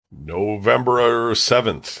November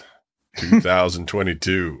 7th,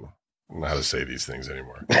 2022. I don't know how to say these things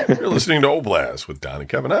anymore. You're listening to Oblast with Don and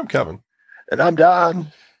Kevin. I'm Kevin. And I'm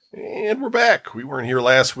Don. And we're back. We weren't here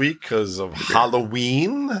last week because of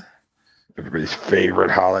Halloween. Everybody's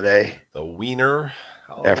favorite holiday. The Wiener.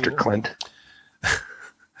 After Clint.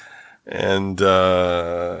 And,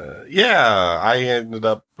 I ended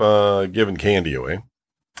up giving candy away.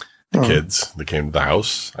 The kids that came to the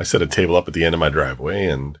house. I set a table up at the end of my driveway,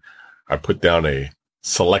 and I put down a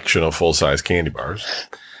selection of full-size candy bars.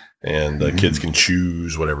 And the kids can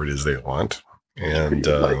choose whatever it is they want. And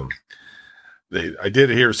I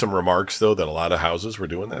did hear some remarks, though, that a lot of houses were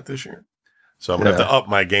doing that this year. So I'm going to have to up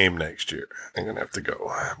my game next year. I'm going to have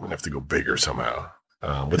to go bigger somehow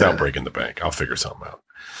without breaking the bank. I'll figure something out.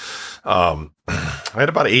 I had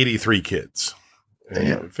about 83 kids.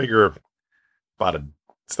 And figure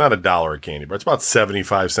it's not $1 a candy bar. It's about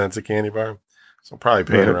 75 cents a candy bar. So I'm probably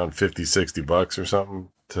paying around $50-$60 or something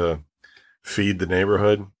to feed the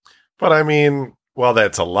neighborhood. But I mean, well,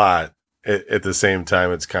 that's a lot. At the same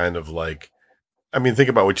time, it's kind of like, I mean, think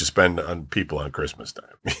about what you spend on people on Christmas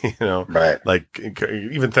time, Right. Like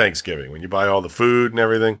even Thanksgiving when you buy all the food and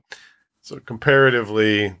everything. So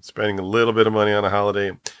comparatively spending a little bit of money on a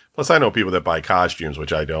holiday. Plus, I know people that buy costumes,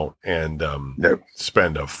 which I don't, and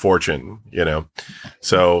spend a fortune,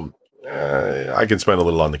 So I can spend a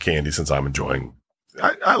little on the candy since I'm enjoying.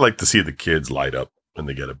 I like to see the kids light up when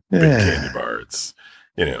they get a big candy bar. It's,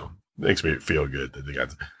 makes me feel good that they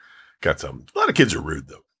got some. A lot of kids are rude,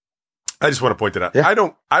 though. I just want to point that out. Yeah.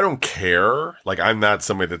 I don't care. Like, I'm not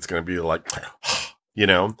somebody that's going to be like,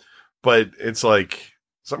 but it's like,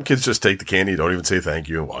 some kids just take the candy, don't even say thank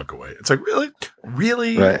you, and walk away. It's like, really?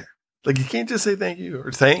 Really? Right. Like, you can't just say thank you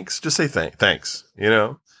or thanks. Just say thanks,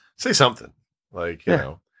 Say something. Like,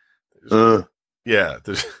 there's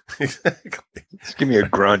exactly. Just give me a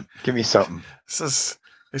grunt. Give me something. It's just,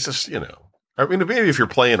 I mean, maybe if you're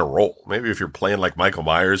playing a role, maybe if you're playing like Michael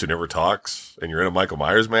Myers who never talks and you're in a Michael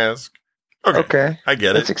Myers mask. Okay. I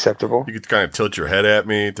get it. That's acceptable. You could kind of tilt your head at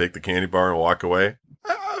me, take the candy bar and walk away.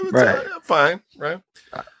 Right. Fine. Right.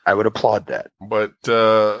 I would applaud that. But,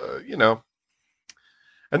 and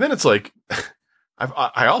then it's like,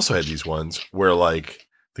 I also had these ones where like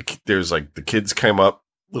there's like the kids came up,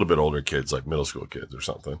 a little bit older kids, like middle school kids or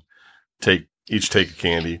something, each take a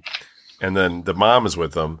candy, and then the mom is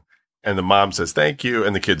with them, and the mom says thank you,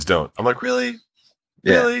 and the kids don't. I'm like, really?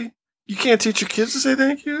 Yeah. Really? You can't teach your kids to say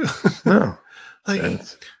thank you? No. Like,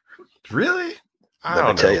 really? Let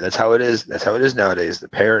me tell you, that's how it is. That's how it is nowadays. The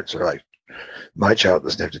parents are like, my child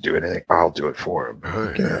doesn't have to do anything. I'll do it for him.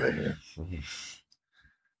 Get out of here.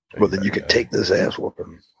 Well, then you can take this ass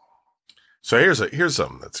whooping. So here's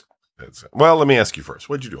something that's well, let me ask you first.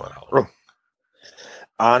 What'd you do on Halloween?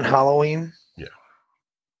 On Halloween? Yeah.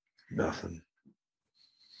 Nothing.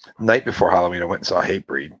 Night before Halloween, I went and saw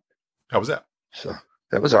Hatebreed. How was that? So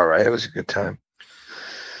that was all right. It was a good time.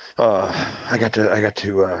 I got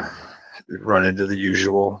to run into the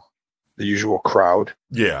usual crowd.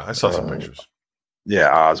 Yeah, I saw some pictures. Yeah,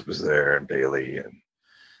 Oz was there, and Bailey, and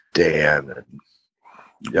Dan, and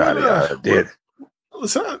yada yada.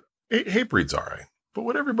 Listen, Hatebreed's all right, but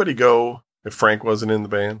would everybody go if Frank wasn't in the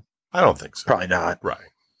band? I don't think so. Probably not. Right.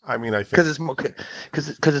 I mean, I think because it's more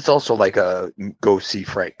because it's also like a go see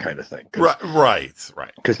Frank kind of thing. Right.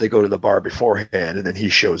 Because they go to the bar beforehand, and then he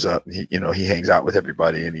shows up. And he hangs out with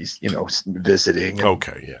everybody, and he's visiting. And,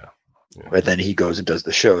 okay, yeah. But then he goes and does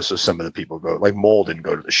the show. So some of the people go. Like Mole didn't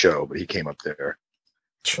go to the show, but he came up there.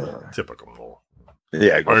 Typical Mole.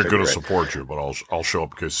 Yeah, I ain't gonna support you, but I'll show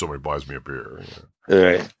up in case somebody buys me a beer.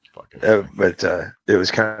 Right. But it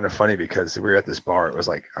was kind of funny because we were at this bar. It was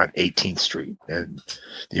like on 18th Street, and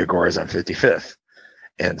the Agora is on 55th.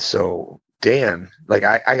 And so Dan, like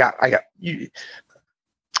I got you.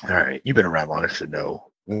 All right, you've been around long enough to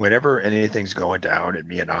know whenever anything's going down and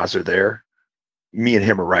me and Oz are there, me and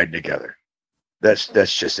him are riding together. That's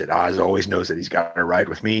just it. Oz always knows that he's got to ride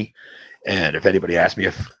with me. And if anybody asks me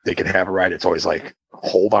if they can have a ride, it's always like,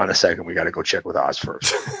 hold on a second, we got to go check with Oz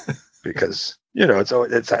first, because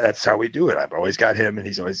that's how we do it. I've always got him, and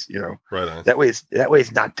he's always right on. That way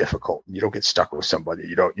it's not difficult. You don't get stuck with somebody.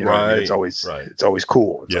 You don't right. It's always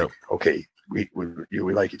cool. It's like, okay, we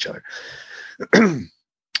like each other.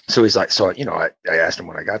 So he's like, I asked him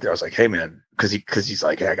when I got there, I was like, hey man, because he's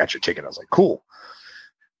like, hey, I got your ticket. I was like, cool.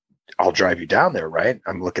 I'll drive you down there, right?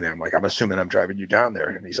 I'm looking at him like, I'm assuming I'm driving you down there.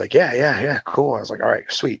 And he's like, yeah, cool. I was like, all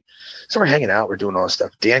right, sweet. So we're hanging out, we're doing all this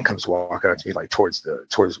stuff. Dan comes walking up to me like towards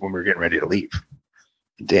when we were getting ready to leave.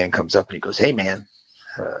 Dan comes up and he goes, hey man,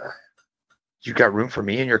 you got room for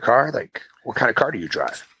me in your car? Like, what kind of car do you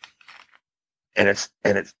drive?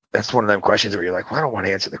 that's one of them questions where you're like, well, I don't want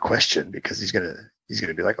to answer the question because he's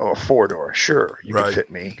gonna be like, oh, a 4-door, sure, you can fit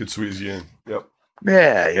me, could squeeze you in. Yep.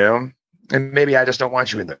 Yeah, and maybe I just don't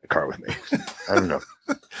want you in the car with me. I don't know.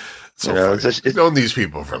 So it's known these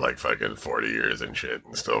people for like fucking 40 years and shit,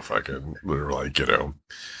 and still fucking they're like,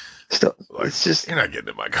 still, like, it's just you're not getting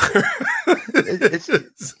in my car.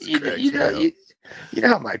 You know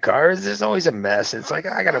how my car is. There's always a mess. It's like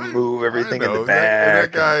I got to move everything in the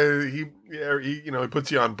back. That guy, he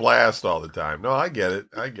puts you on blast all the time. No, I get it.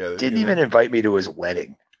 Didn't even invite me to his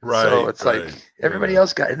wedding. Right. So it's like everybody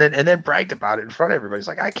else got, and then bragged about it in front of everybody. It's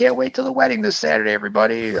like, I can't wait till the wedding this Saturday,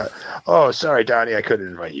 everybody. Oh, sorry, Donnie, I couldn't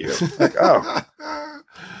invite you. Like, oh,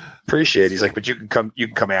 appreciate it. He's like, but you can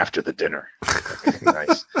come after the dinner. Like,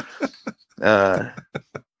 nice. And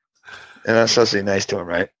that's supposed to be nice to him,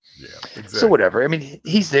 right? Yeah, exactly. So whatever. I mean,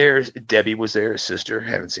 he's there. Debbie was there, his sister.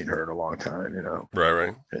 Haven't seen her in a long time,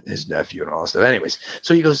 Right. His nephew and all that stuff. Anyways,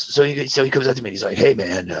 so he goes. So he comes up to me and he's like, "Hey,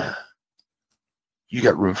 man, you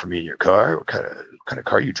got room for me in your car? What kind of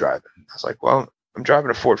car you driving?" I was like, "Well, I'm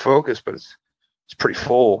driving a Ford Focus, but it's pretty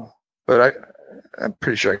full. But I'm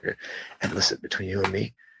pretty sure I could." And listen, between you and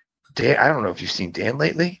me, Dan, I don't know if you've seen Dan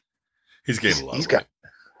lately. He's getting a lot. He's got.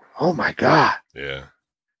 Oh my God. Yeah.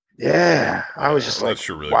 Yeah, I was just I'm like, not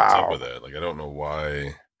sure really wow. what's up with that. Like, I don't know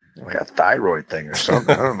why. Like a thyroid thing or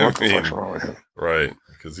something. I don't know what the fuck's wrong with him. Right,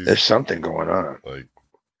 because there's something going on. Like,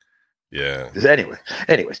 yeah.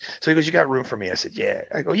 Anyways, so he goes, "You got room for me?" I said, "Yeah."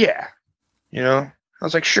 I go, "Yeah." I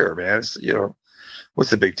was like, "Sure, man. It's,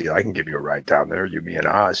 what's the big deal? I can give you a ride down there, you, me, and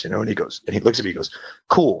Oz." And he goes, and he looks at me, he goes,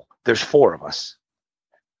 "Cool. There's 4 of us."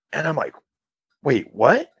 And I'm like, "Wait,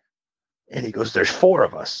 what?" And he goes, "There's 4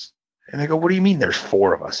 of us." And I go, "What do you mean there's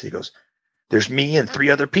 4 of us?" He goes, "There's me and 3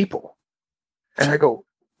 other people." And I go,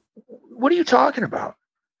 "What are you talking about?"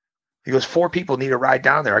 He goes, 4 people need a ride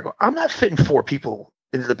down there. I go, "I'm not fitting 4 people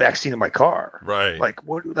into the back seat of my car." Right. Like,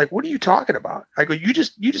 what are you talking about? I go, you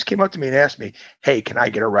just came up to me and asked me, "Hey, can I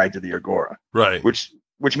get a ride to the Agora?" Right. Which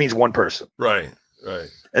means 1 person. Right.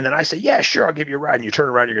 And then I say, "Yeah, sure, I'll give you a ride." And you turn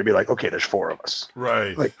around, you're going to be like, "Okay, there's 4 of us."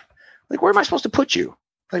 Right. Like, where am I supposed to put you?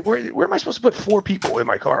 Like, where am I supposed to put 4 people in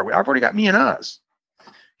my car? I've already got me and Oz.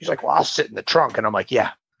 He's like, "Well, I'll sit in the trunk." And I'm like,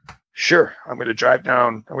 "Yeah, sure. I'm going to drive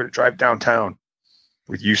downtown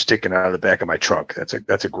with you sticking out of the back of my trunk. That's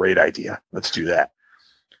a great idea. Let's do that."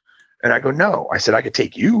 And I go, "No." I said, "I could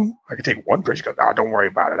take you. I could take 1 person." He goes, "Oh, don't worry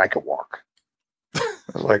about it. I can walk." I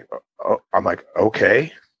was like, "Oh," I'm like,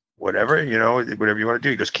 "Okay, whatever, whatever you want to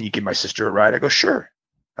do." He goes, "Can you give my sister a ride?" I go, "Sure."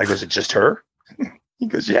 I goes, "Is it just her?" He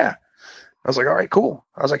goes, "Yeah." I was like, "All right, cool."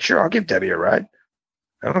 I was like, "Sure, I'll give Debbie a ride.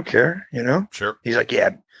 I don't care, Sure. He's like,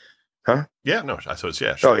 "Yeah." Huh? Yeah, no. So it's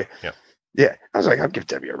yeah. Sure. Oh, yeah. Yeah. I was like, "I'll give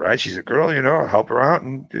Debbie a ride. She's a girl, I'll help her out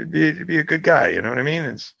and be a good guy. You know what I mean?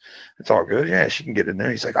 It's all good. Yeah, she can get in there."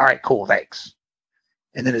 He's like, "All right, cool. Thanks."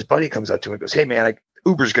 And then his buddy comes up to him and goes, "Hey, man,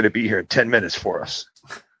 Uber's going to be here in 10 minutes for us."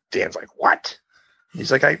 Dan's like, "What?"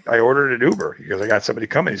 He's like, I ordered an Uber." He goes, "I got somebody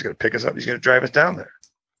coming. He's going to pick us up. He's going to drive us down there."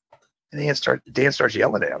 And Dan starts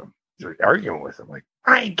yelling at him. He's arguing with him. Like,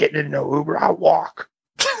 "I ain't getting in no Uber. I'll walk."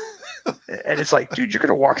 And it's like, dude, you're going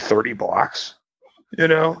to walk 30 blocks,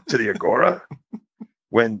 to the Agora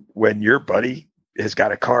when your buddy has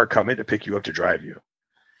got a car coming to pick you up to drive you.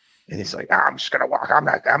 And he's like, "I'm just going to walk. I'm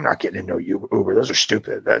not getting in no Uber. Those are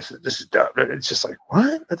stupid. This is dumb." It's just like,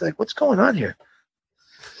 what? It's like, what's going on here?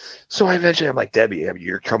 So I'm like, "Debbie,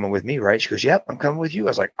 you're coming with me, right?" She goes, "Yep, I'm coming with you." I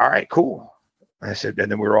was like, "All right, cool." I said,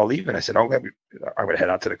 and then we were all leaving. I said, I'm going to head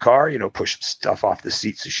out to the car, push some stuff off the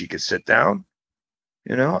seat so she could sit down.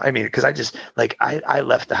 I mean, because I just I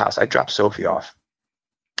left the house. I dropped Sophie off.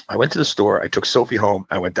 I went to the store. I took Sophie home.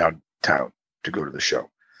 I went downtown to go to the show.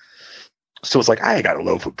 So it's like, I got a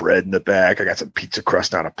loaf of bread in the back. I got some pizza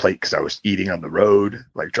crust on a plate because I was eating on the road,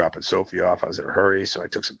 like dropping Sophie off. I was in a hurry. So I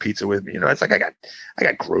took some pizza with me. It's like I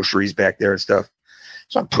got groceries back there and stuff.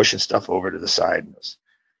 So I'm pushing stuff over to the side. And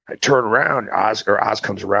I turn around. Oz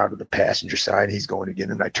comes around to the passenger side. He's going again.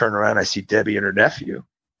 And I turn around. I see Debbie and her nephew.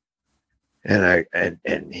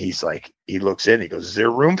 And he's like, he looks in, he goes, "Is there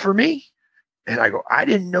room for me?" And I go, "I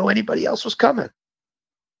didn't know anybody else was coming."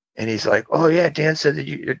 And he's like, "Oh yeah, Dan said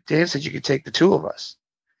you could take the 2 of us."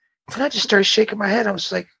 And I just started shaking my head. I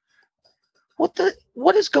was like,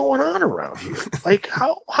 what is going on around here? Like,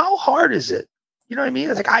 how hard is it? You know what I mean?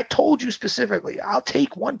 It's like, I told you specifically, I'll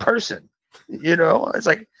take 1 person, It's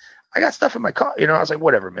like, I got stuff in my car, I was like,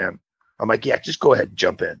 whatever, man. I'm like, "Yeah, just go ahead and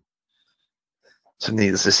jump in." So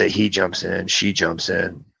needless to say, he jumps in, she jumps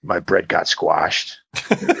in. My bread got squashed.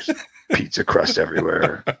 There's pizza crust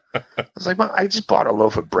everywhere. I was like, "I just bought a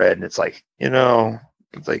loaf of bread." And it's like,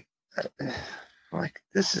 it's like, I'm like,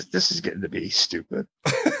 this is getting to be stupid,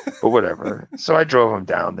 but whatever. So I drove him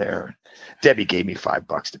down there. Debbie gave me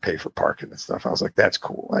 $5 to pay for parking and stuff. I was like, that's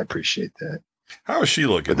cool. I appreciate that. How is she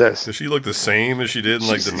looking? Does she look the same as she did in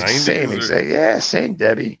like the 90s? Same, exactly. Yeah, same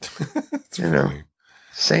Debbie. Funny.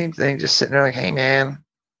 Same thing. Just sitting there like, hey, man.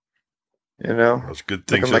 It's good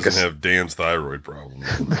thing she doesn't have Dan's thyroid problem.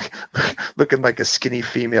 Looking like a skinny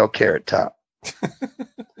female Carrot Top.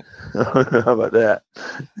 How about that?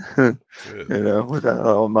 Without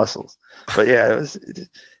all muscles. But yeah,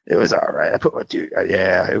 it was all right. I put my dude.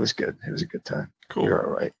 Yeah, it was good. It was a good time. Cool. You're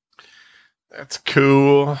all right. That's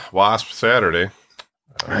cool. Wasp Saturday.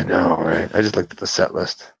 I know, right? I just looked at the set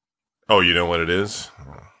list. Oh, you know what it is?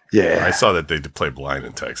 Yeah. I saw that they play Blind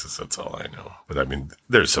in Texas. That's all I know. But I mean,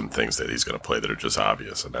 there's some things that he's going to play that are just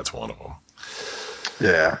obvious, and that's one of them.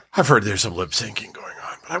 Yeah. I've heard there's some lip syncing going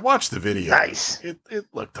on, but I watched the video. Nice. It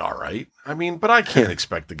looked all right. I mean, but I can't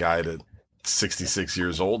expect the guy to 66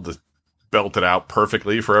 years old to belt it out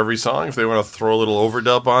perfectly for every song. If they want to throw a little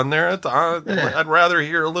overdub on there, I'd rather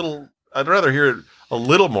hear it a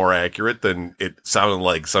little more accurate than it sounding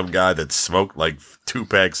like some guy that smoked like 2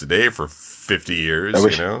 packs a day for 50 years, I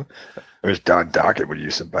wish Don Dockett would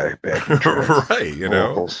use some back right,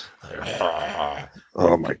 vocals.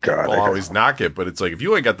 Oh my God. I'll always knock it, but it's like, if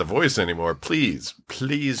you ain't got the voice anymore, please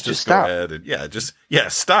just go ahead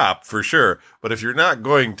and stop for sure. But if you're not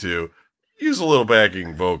going to, use a little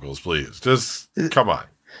backing vocals, please. Just come on,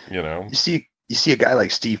 You see a guy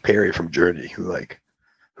like Steve Perry from Journey who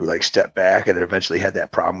stepped back and eventually had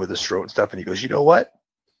that problem with his throat and stuff. And he goes, you know what?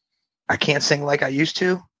 I can't sing like I used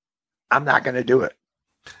to. I'm not going to do it.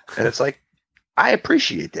 And it's like, I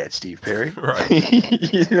appreciate that, Steve Perry. Right.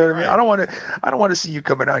 You know what I mean? I don't want to see you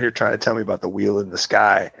coming out here trying to tell me about the wheel in the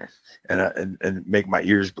sky and make my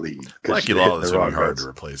ears bleed. Blackie Lawless would be hard to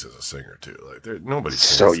replace as a singer too. Like nobody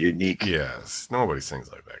sings so unique. Yes. Nobody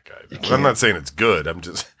sings like that guy. I'm not saying it's good.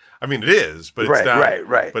 It is, but it's not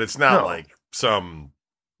right. But it's not like some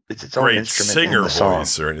it's own great instrument singer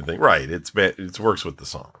voice or anything. Right. It works with the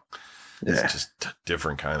song. Yeah. It's just a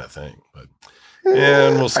different kind of thing. But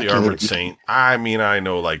and we'll see Armored Saint. I mean, I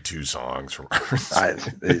know like 2 songs from Armored Saint.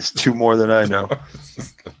 It's 2 more than I know.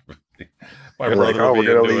 My brother will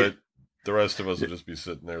be into it. The rest of us will just be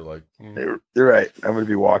sitting there like... You're right. I'm going to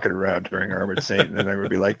be walking around during Armored Saint, and then I'm going to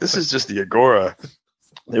be like, this is just the Agora.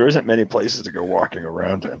 There isn't many places to go walking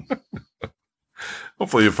around in.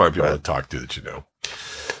 Hopefully you'll find people to talk to that you know.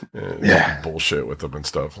 Bullshit with them and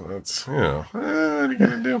stuff. That's, what are you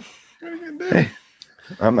going to do? Hey,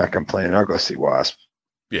 I'm not complaining. I'll go see Wasp.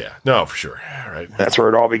 Yeah, no, for sure. Right. That's where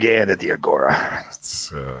it all began, at the Agora. It's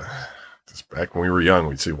just back when we were young,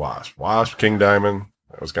 we'd see Wasp, King Diamond.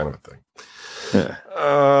 That was kind of a thing. Yeah.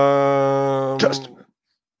 Justin.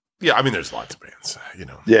 Yeah, I mean, there's lots of bands,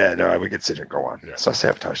 Yeah, no, we could sit and go on. Yeah. So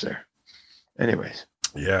Sabotage there. Anyways.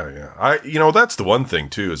 Yeah. That's the one thing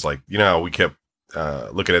too, is like, we kept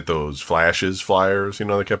looking at those flyers,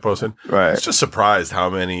 they kept posting. Right. I was just surprised how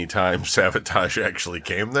many times Sabotage actually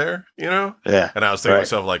came there, Yeah. And I was thinking to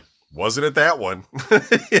myself, like, wasn't it that one?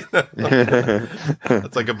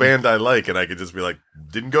 It's like a band I like, and I could just be like,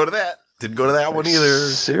 didn't go to that. Didn't go to that one either.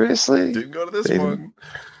 Seriously? Didn't go to this one.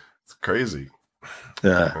 It's crazy.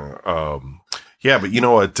 Yeah. But you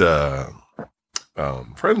know what?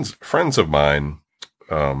 Friends of mine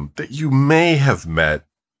that you may have met.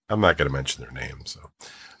 I'm not going to mention their names. So,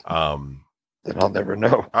 then I'll never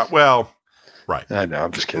know. Right. I know.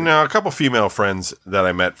 I'm just kidding. No, a couple female friends that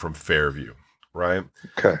I met from Fairview. Right.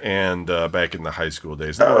 Okay. And back in the high school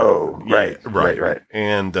days. Oh, right.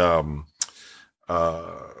 And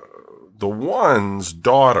the one's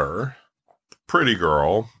daughter, pretty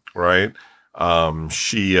girl, right?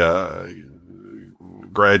 She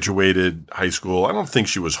graduated high school. I don't think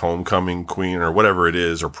she was homecoming queen or whatever it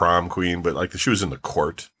is, or prom queen, but like she was in the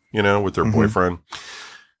court, with her boyfriend,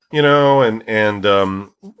 and I mean,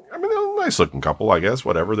 they're a nice looking couple, I guess,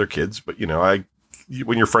 whatever, they're kids, but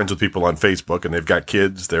when you're friends with people on Facebook and they've got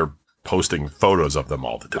kids, they're posting photos of them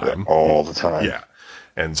all the time. Yeah.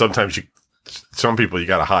 And sometimes some people you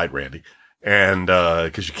got to hide, Randy, and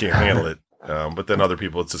because you can't handle it. But then other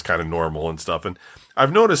people, it's just kind of normal and stuff. And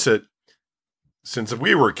I've noticed it since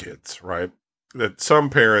we were kids, right? That some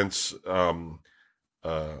parents,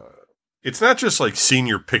 it's not just like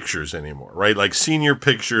senior pictures anymore, right? Like senior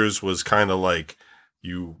pictures was kind of like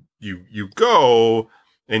you go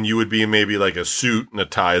and you would be in maybe like a suit and a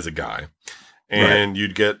tie as a guy. And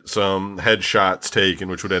you'd get some headshots taken,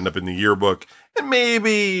 which would end up in the yearbook. And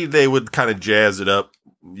maybe they would kind of jazz it up.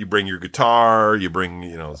 You bring your guitar, you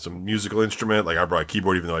bring, some musical instrument. Like I brought a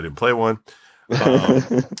keyboard, even though I didn't play one.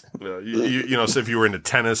 So if you were into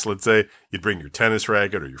tennis, let's say, you'd bring your tennis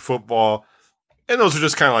racket or your football. And those are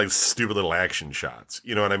just kind of like stupid little action shots.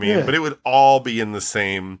 You know what I mean? Yeah. But it would all be in the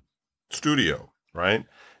same studio, right?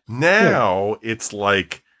 Now it's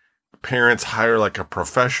like parents hire like a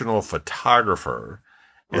professional photographer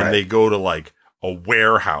and they go to like a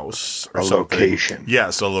warehouse or something. Location.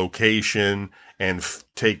 Yes, a location and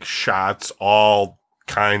take shots all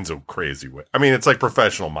kinds of crazy way. I mean, it's like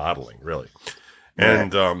professional modeling, really.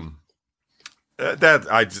 And that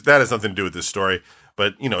has nothing to do with this story.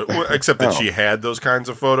 But, except that she had those kinds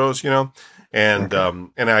of photos, and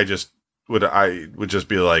I would just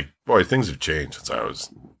be like, boy, things have changed since I was,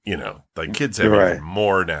 like kids have even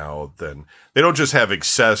more now than they don't just have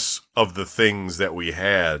excess of the things that we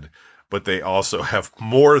had, but they also have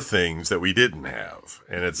more things that we didn't have.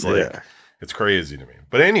 And it's like, it's crazy to me.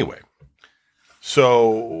 But anyway,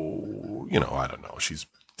 so, I don't know.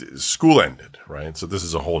 School ended, right? So this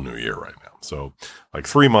is a whole new year right now. So like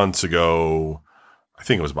 3 months ago, I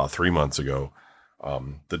think it was about 3 months ago,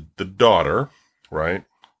 the daughter, right,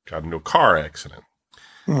 got into a car accident.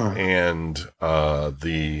 And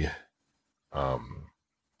the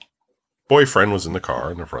boyfriend was in the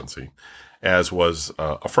car in the front seat, as was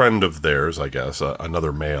a friend of theirs, I guess,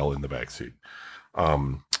 another male in the back seat.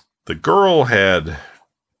 The girl had,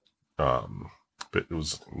 it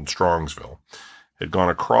was in Strongsville, had gone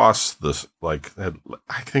across this, I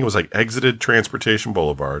think it was like exited Transportation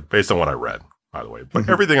Boulevard, based on what I read, by the way. But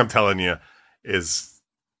everything I'm telling you is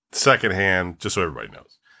secondhand, just so everybody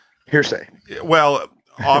knows. Hearsay. Well,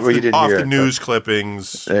 off the news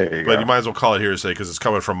clippings, but you might as well call it hearsay because it's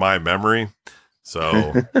coming from my memory.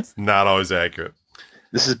 So it's not always accurate.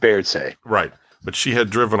 This is Baird's-say. Right. But she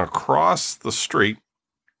had driven across the street,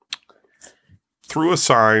 through a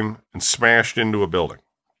sign, and smashed into a building.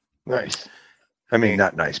 Nice. I mean,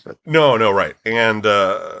 not nice, but... No, right. And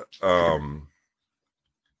it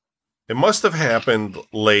must have happened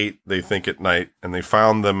late, they think, at night, and they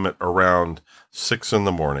found them at around 6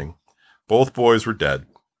 a.m. Both boys were dead,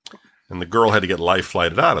 and the girl had to get life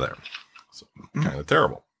flighted out of there. So, kind of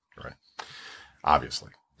terrible, right?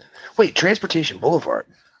 Obviously. Wait, Transportation Boulevard?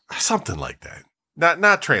 Something like that.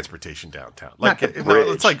 Not Transportation downtown. Like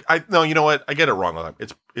it's like you know what? I get it wrong.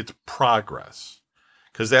 It's Progress,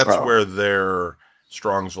 because that's where their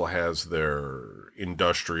Strongsville has their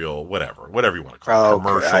industrial whatever you want to call it,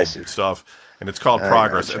 commercial stuff, and it's called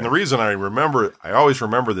Progress. And the reason I always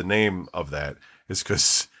remember the name of that is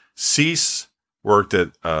because Cease worked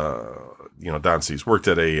at Don Cease worked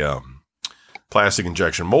at a plastic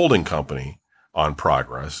injection molding company on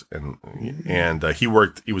Progress, and he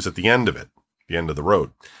was at the end of it. The end of the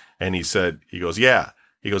road. And he goes,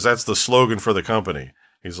 that's the slogan for the company.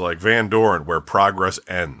 He's like Van Doren, where progress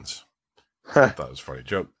ends. I thought it was a funny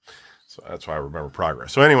joke. So that's why I remember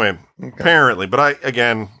Progress. So anyway, apparently, but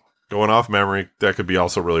again, going off memory, that could be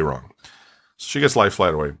also really wrong. So she gets life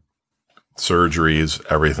flight away. Surgeries,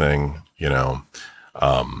 everything,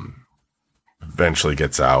 eventually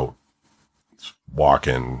gets out,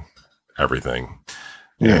 walking, everything.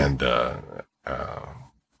 And,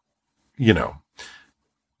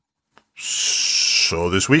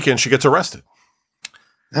 so this weekend she gets arrested.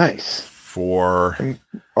 Nice.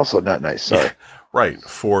 Also not nice. Sorry. Yeah, right.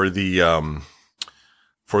 For the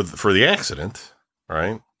accident.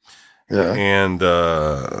 Right. Yeah. And,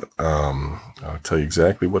 I'll tell you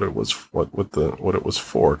exactly what it was, what it was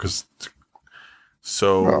for. It was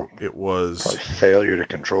probably failure to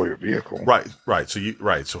control your vehicle. Right.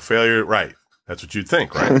 So failure. Right. That's what you'd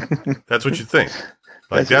think, right? That's what you think.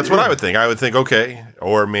 Like that's what I would think. I would think, okay,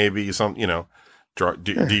 or maybe some,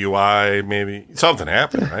 DUI, maybe something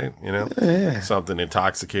happened, right? Something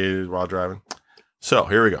intoxicated while driving. So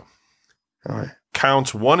here we go. All right.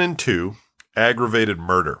 Counts 1 and 2, aggravated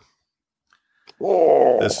murder.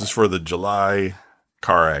 Oh. This is for the July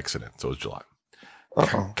car accident. So it was July.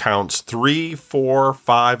 Counts 3, 4,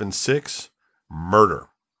 5, and 6, murder.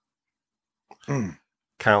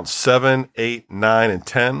 Counts 7, 8, 9, and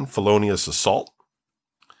 10, felonious assault.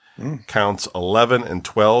 Counts 11 and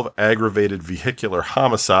 12, aggravated vehicular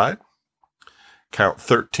homicide. Count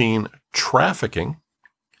 13, trafficking.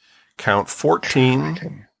 Count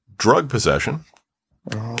 14, drug possession.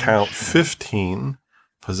 Count 15,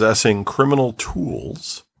 possessing criminal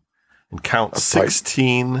tools. And count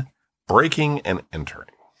 16, breaking and entering.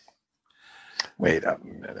 Wait a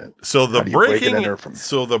minute. So the breaking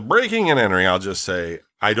and entering, I'll just say,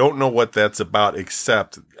 I don't know what that's about,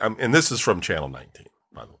 except, and this is from Channel 19.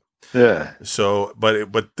 Yeah. So,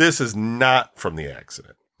 but this is not from the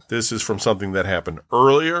accident. This is from something that happened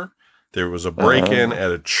earlier. There was a break-in at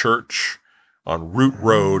a church on Root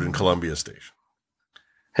Road in Columbia Station.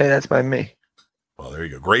 Hey, that's by me. Well, there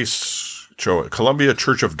you go. Grace Columbia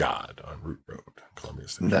Church of God on Root Road, Columbia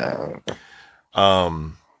State. No.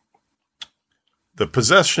 The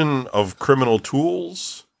possession of criminal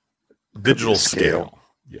tools, digital scale.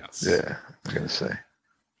 Yes. Yeah, I was going to say.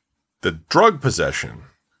 The drug possession,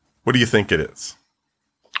 what do you think it is?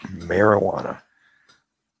 Marijuana.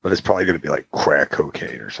 But it's probably going to be like crack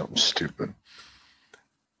cocaine or something stupid.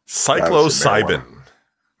 Psilocybin,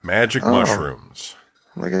 magic mushrooms.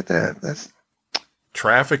 Look at that. That's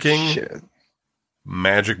trafficking. Shit.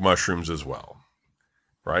 Magic mushrooms as well.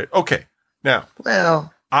 Right? Okay. Now,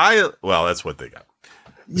 well, that's what they got.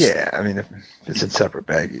 Yeah, I mean, if it's in separate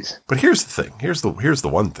baggies. But here's the thing. Here's the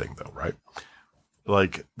one thing, though, right?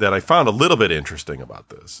 Like, that I found a little bit interesting about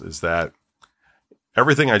this is that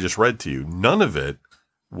everything I just read to you, none of it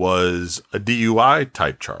was a DUI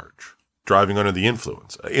type charge, driving under the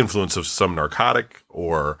influence of some narcotic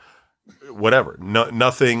or whatever.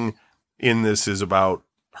 Nothing in this is about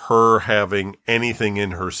her having anything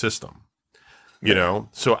in her system, you know?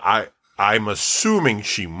 So I'm assuming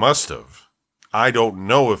she must have. I don't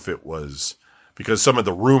know if it was because some of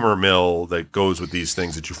the rumor mill that goes with these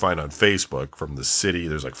things that you find on Facebook from the city,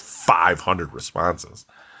 there's like 500 responses.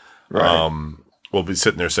 Right. We'll be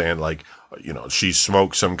sitting there saying like, you know, she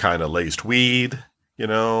smoked some kind of laced weed, you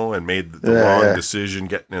know, and made the wrong decision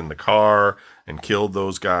getting in the car and killed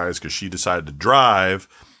those guys because she decided to drive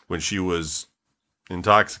when she was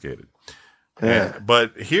intoxicated. Yeah.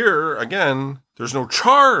 But here, again, there's no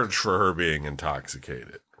charge for her being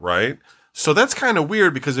intoxicated, right? So that's kind of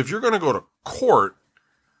weird because if you're going to go to court,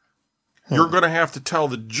 you're going to have to tell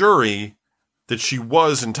the jury that she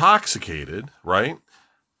was intoxicated, right?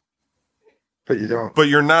 But you don't. But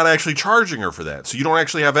you're not actually charging her for that. So you don't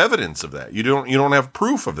actually have evidence of that. You don't have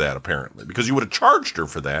proof of that, apparently, because you would have charged her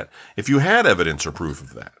for that if you had evidence or proof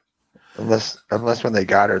of that. Unless when they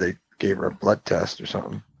got her, they gave her a blood test or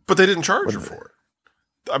something. But they didn't charge her for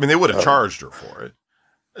it. I mean, they would have charged her for it.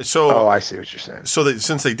 So, I see what you're saying. So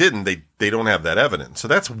since they didn't, they don't have that evidence. So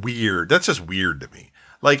that's weird. That's just weird to me.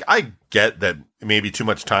 Like, I get that maybe too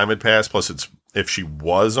much time had passed. Plus, if she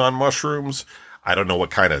was on mushrooms, I don't know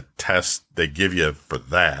what kind of test they give you for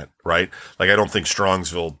that, right? Like, I don't think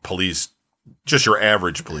Strongsville police, just your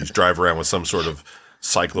average police, drive around with some sort of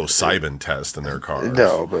psilocybin test in their cars.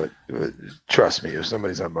 No, but trust me, if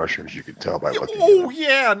somebody's on mushrooms, you can tell by what.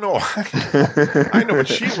 Yeah, no, I know, but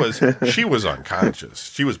she was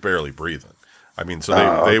unconscious. She was barely breathing. I mean, so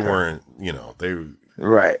they weren't, you know, they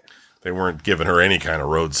weren't giving her any kind of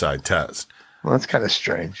roadside test. Well, that's kind of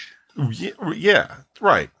strange. Yeah,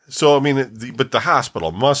 right. So I mean, but the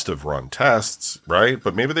hospital must have run tests, right?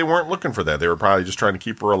 But maybe they weren't looking for that. They were probably just trying to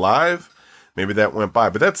keep her alive. Maybe that went by.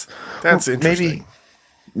 But that's interesting.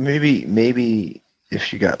 Maybe if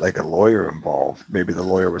she got like a lawyer involved, maybe the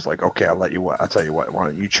lawyer was like, okay, I'll tell you what, why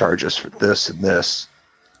don't you charge us for this and this,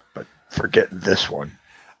 but forget this one.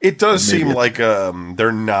 It does seem like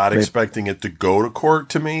they're not expecting it to go to court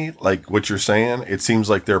to me, like what you're saying. It seems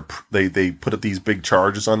like they put up these big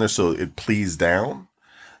charges on there so it pleads down.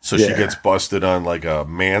 So she gets busted on like a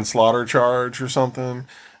manslaughter charge or something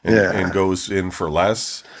and goes in for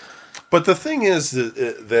less. But the thing is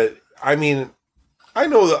that I mean, I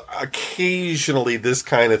know that occasionally this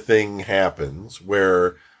kind of thing happens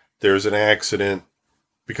where there's an accident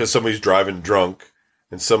because somebody's driving drunk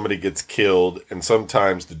and somebody gets killed, and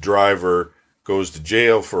sometimes the driver goes to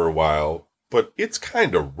jail for a while, but it's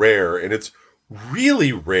kind of rare, and it's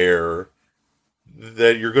really rare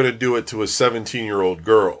that you're going to do it to a 17-year-old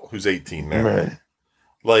girl who's 18 now. Right.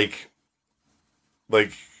 Like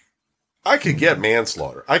I could get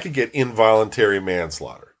manslaughter. I could get involuntary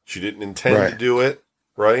manslaughter. She didn't intend to do it,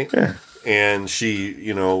 right? Yeah. And she,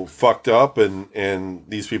 you know, fucked up and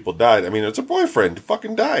these people died. I mean, it's a boyfriend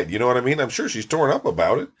fucking died. You know what I mean? I'm sure she's torn up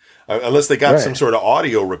about it. Unless they got some sort of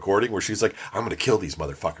audio recording where she's like, I'm going to kill these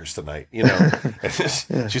motherfuckers tonight. You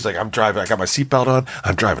know? She's like, I'm driving. I got my seatbelt on.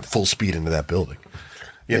 I'm driving full speed into that building.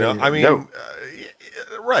 You know? I mean,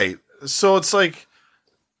 right. So it's like,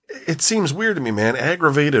 it seems weird to me, man.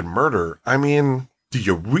 Aggravated murder. I mean, do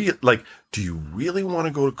you really want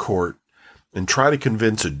to go to court and try to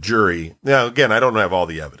convince a jury? Now, again, I don't have all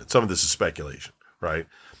the evidence. Some of this is speculation, right?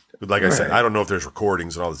 Like I said, I don't know if there's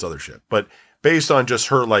recordings and all this other shit. But based on just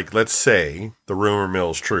her, like, let's say the rumor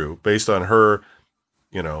mill is true, based on her,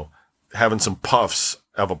 you know, having some puffs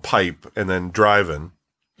of a pipe and then driving,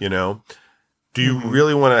 you know, do you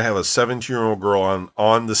really want to have a 17-year-old girl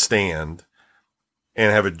on the stand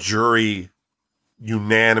and have a jury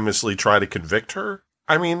unanimously try to convict her?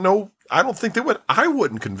 I mean, no, I don't think they would. I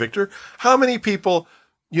wouldn't convict her. How many people,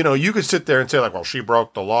 you know, you could sit there and say like, well, she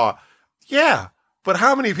broke the law. Yeah. But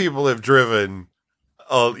how many people have driven,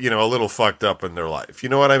 a little fucked up in their life? You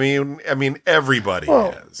know what I mean? I mean, everybody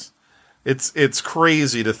has. It's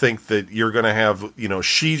crazy to think that you're going to have,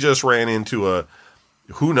 she just ran into a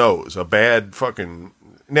bad fucking...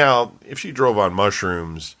 Now, if she drove on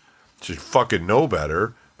mushrooms, she'd fucking know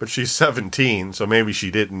better, but she's 17, so maybe she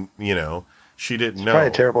didn't, she didn't know. Probably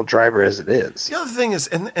a terrible driver as it is. The other thing is,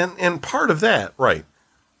 and part of that, right,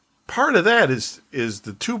 part of that is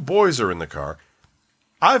the two boys are in the car.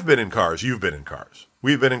 I've been in cars, you've been in cars.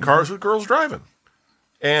 We've been in cars with girls driving.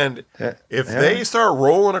 And if they start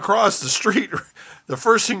rolling across the street, the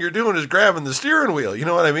first thing you're doing is grabbing the steering wheel. You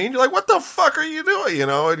know what I mean? You're like, what the fuck are you doing?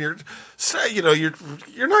 And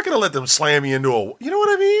you're not going to let them slam you into a, you know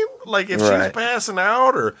what I mean? Like if she's passing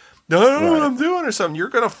out or no, I don't know what I'm doing or something, you're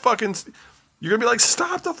going to be like,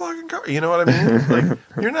 stop the fucking car. You know what I mean? Like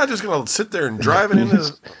you're not just going to sit there and drive it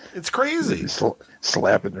into, it's crazy.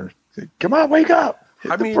 Slapping her. Come on, wake up.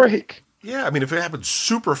 Hit the brake. Yeah, I mean, if it happened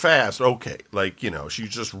super fast, okay. Like, she's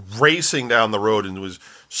just racing down the road and was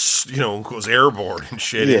airborne and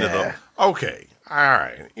shit into the... Okay, all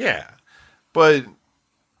right, yeah. But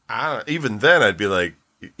even then, I'd be like,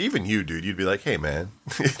 even you, dude, you'd be like, hey, man,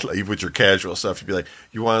 like with your casual stuff, you'd be like,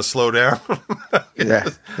 you want to slow down? Yeah.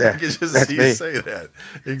 You can just see you say that.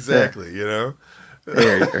 Exactly,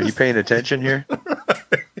 Hey, are you paying attention here?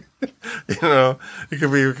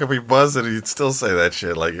 It could be buzzing and you'd still say that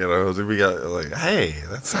shit. Like, we got like, hey,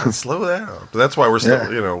 that's not slow down. But that's why we're still,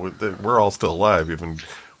 we're all still alive, even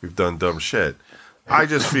we've done dumb shit. I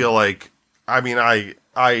just feel like, I mean, I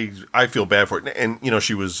feel bad for it. And,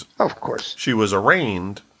 she was, of course, she was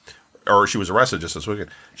arraigned or she was arrested just this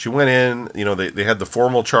weekend. She went in, they had the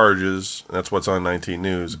formal charges. And that's what's on 19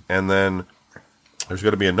 News. And then there's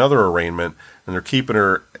going to be another arraignment and they're keeping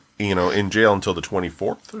her, in jail until the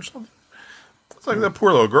 24th or something. It's like that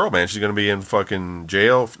poor little girl, man. She's going to be in fucking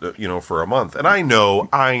jail, for a month. And I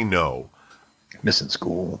know. Missing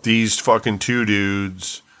school. These fucking two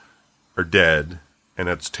dudes are dead, and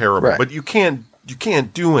it's terrible. Right. But you can't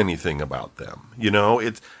do anything about them.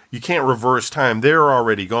 You can't reverse time. They're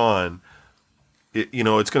already gone.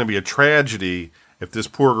 It's going to be a tragedy if this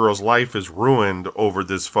poor girl's life is ruined over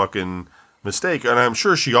this fucking mistake. And I'm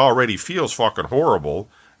sure she already feels fucking horrible.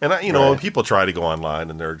 And, people try to go online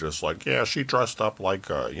and they're just like, yeah, she dressed up like,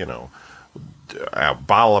 a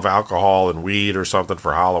bottle of alcohol and weed or something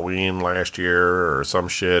for Halloween last year or some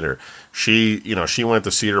shit. Or she went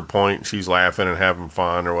to Cedar Point and she's laughing and having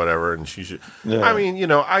fun or whatever. And I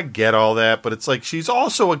mean, I get all that, but it's like, she's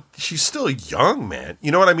still young, man.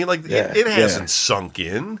 You know what I mean? Like it hasn't sunk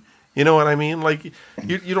in. You know what I mean? Like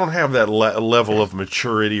you don't have that level of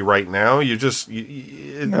maturity right now. You just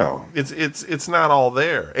no. It's not all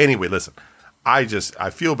there. Anyway, listen. I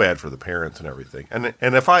feel bad for the parents and everything. And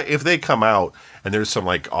if they come out and there's some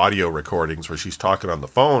like audio recordings where she's talking on the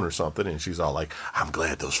phone or something and she's all like, "I'm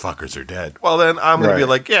glad those fuckers are dead." Well, then I'm going to be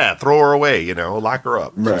like, "Yeah, throw her away, lock her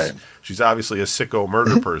up." Right. She's obviously a sicko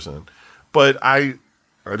murder person. But I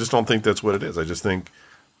just don't think that's what it is. I just think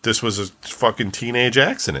this was a fucking teenage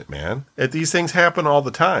accident, man. These things happen all the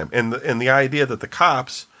time. And the idea that the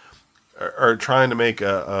cops are trying to make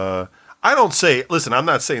I don't say, listen, I'm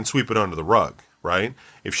not saying sweep it under the rug, right?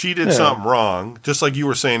 If she did something wrong, just like you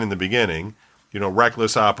were saying in the beginning,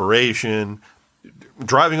 reckless operation,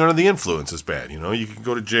 driving under the influence is bad. You can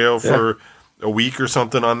go to jail for a week or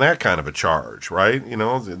something on that kind of a charge, right?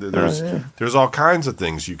 There's all kinds of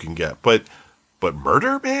things you can get. But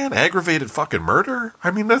murder, man? Aggravated fucking murder?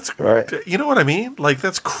 I mean, that's... Right. You know what I mean? Like,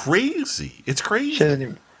 that's crazy. It's crazy. She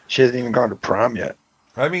hasn't even gone to prom yet.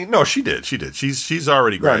 I mean, no, she did. She's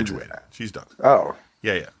already graduated. She's done. Oh.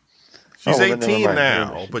 Yeah. She's 18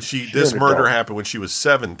 now, but this murder happened when she was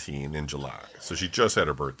 17 in July. So she just had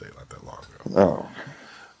her birthday not that long ago. Oh.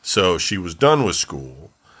 So she was done with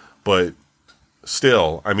school, but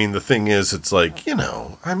still, I mean, the thing is, it's like,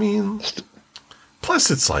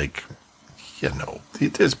 plus it's like...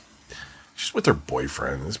 she's with her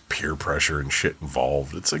boyfriend. There's peer pressure and shit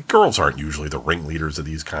involved. It's like girls aren't usually the ringleaders of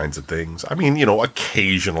these kinds of things. I mean,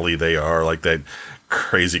 occasionally they are, like that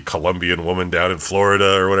crazy Colombian woman down in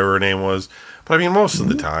Florida or whatever her name was. But I mean, most of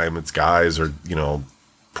the time it's guys are,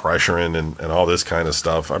 pressuring and all this kind of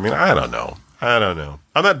stuff. I mean, I don't know.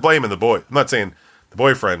 I'm not blaming the boy. I'm not saying the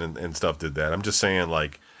boyfriend and stuff did that. I'm just saying,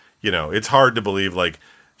 like, it's hard to believe, like,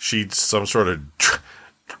 she's some sort of...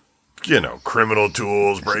 criminal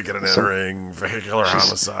tools, breaking and entering, vehicular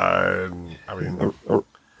homicide. I mean,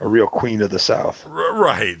 a real queen of the South,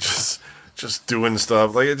 right? Just doing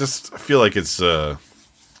stuff. Like, I feel like it's. But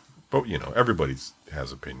everybody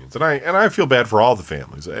has opinions, and I feel bad for all the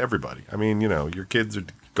families, everybody. I mean, your kids are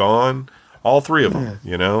gone, All three of them,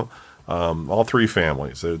 you know, all three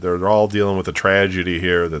families. They're all dealing with a tragedy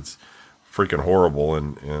here that's freaking horrible,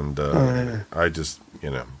 and I just, you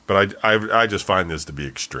know, but I just find this to be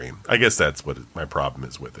extreme. I guess that's what my problem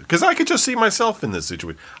is with it, because I could just see myself in this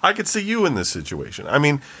situation. I could see you in this situation. I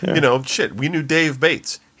mean, you know, shit, we knew Dave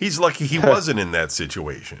Bates. He's lucky he wasn't in that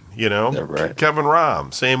situation, you know. Yeah, right. Kevin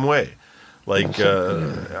Rahm, same way. Like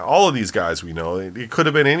all of these guys we know, it could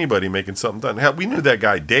have been anybody making something done. Hell, we knew that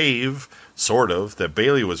guy Dave, sort of, that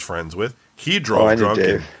Bailey was friends with. He drove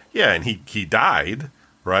drunk, and he died,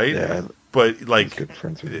 right? Yeah. But like,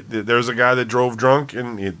 there's a guy that drove drunk,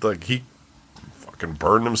 and he fucking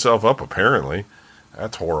burned himself up. Apparently,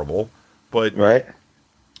 that's horrible. But right,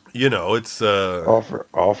 you know, it's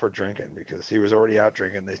all for drinking, because he was already out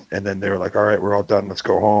drinking. And then they were like, "All right, we're all done. Let's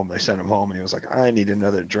go home." They sent him home, and he was like, "I need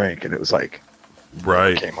another drink." And it was like,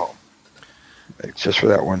 right, came home, like, just for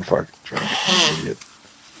that one fucking drink. Idiot.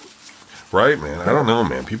 Right, man. I don't know,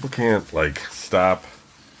 man. People can't like stop.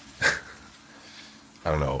 I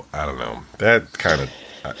don't know. That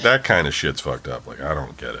kind of shit's fucked up. Like, I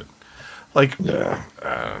don't get it. Like, yeah,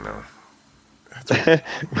 I don't know.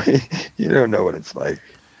 You don't know what it's like.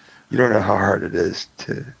 You don't know how hard it is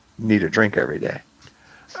to need a drink every day.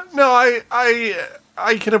 No,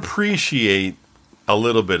 I can appreciate a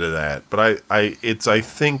little bit of that, but I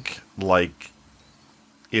think like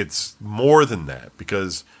it's more than that,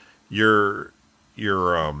 because you're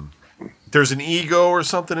there's an ego or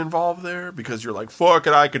something involved there, because you're like, fuck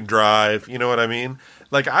it, I can drive. You know what I mean?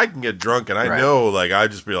 Like, I can get drunk and I know, like, I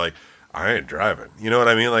just be like, I ain't driving. You know what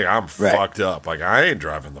I mean? Like, I'm fucked up. Like, I ain't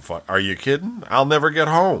driving the fuck. Are you kidding? I'll never get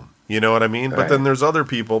home. You know what I mean? Right. But then there's other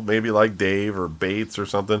people, maybe like Dave or Bates or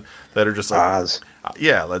something, that are just like, Oz.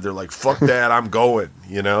 Yeah, like, they're like, fuck that, I'm going.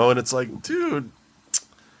 You know? And it's like, dude,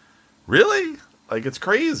 really? Like, it's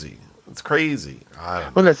crazy. It's crazy. I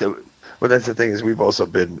don't know. Well, that's the thing, is we've been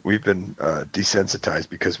desensitized,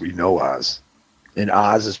 because we know Oz, and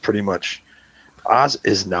Oz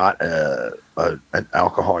is not an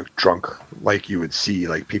alcoholic drunk like you would see,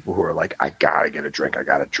 like people who are like, I gotta get a drink,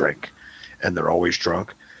 and they're always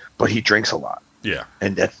drunk, but he drinks a lot. Yeah,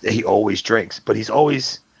 and he always drinks, but he's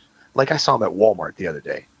always like, I saw him at Walmart the other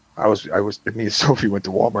day. Me and Sophie went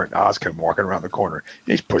to Walmart, and Oz came walking around the corner,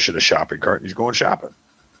 and he's pushing a shopping cart, and he's going shopping.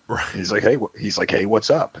 Right. He's like, hey, what's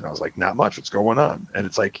up? And I was like, not much. What's going on? And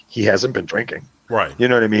it's like, he hasn't been drinking. Right. You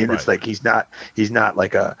know what I mean? Right. It's like, he's not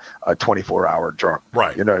like a 24-hour drunk.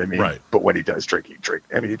 Right. You know what I mean? Right. But when he does drink,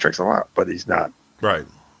 I mean, he drinks a lot, but he's not. Right.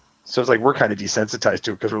 So it's like, we're kind of desensitized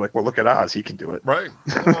to it, because we're like, well, look at Oz. He can do it. Right.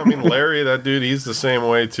 Well, I mean, Larry, that dude, he's the same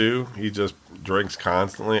way too. He just drinks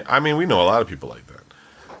constantly. I mean, we know a lot of people like that.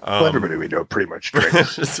 Well, everybody we know pretty much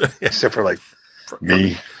drinks, except for like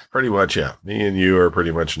me. Pretty much, yeah. Me and you are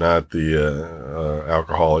pretty much not the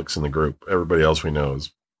alcoholics in the group. Everybody else we know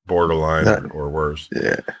is borderline or worse.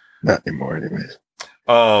 Yeah, not anymore, anyways.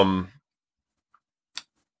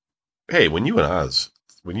 Hey, when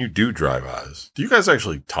you do drive Oz, do you guys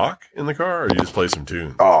actually talk in the car, or do you just play some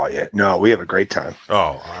tunes? Oh yeah, no, we have a great time.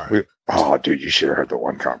 Oh, all right. Dude, you should have heard the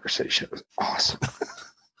one conversation. It was awesome.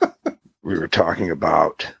 We were talking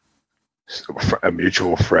about a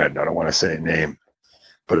mutual friend. I don't want to say a name,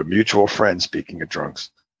 but a mutual friend, speaking of drunks,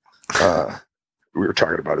 we were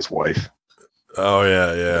talking about his wife. Oh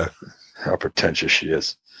yeah. How pretentious she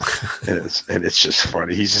is. and it's just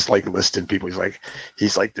funny. He's just like listing people.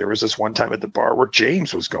 He's like, there was this one time at the bar where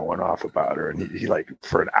James was going off about her, and he like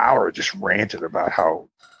for an hour just ranted about how,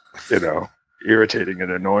 you know, irritating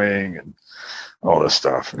and annoying and all this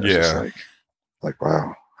stuff. And it's just like,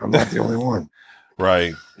 wow, I'm not the only one.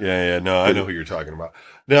 Right. Yeah. No, I know who you're talking about.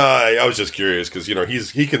 No, I was just curious, because, you know,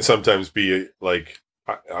 he can sometimes be like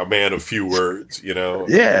a man of few words, you know.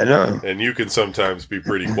 Yeah, no. And you can sometimes be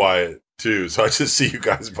pretty quiet too. So I just see you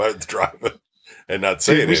guys both driving and not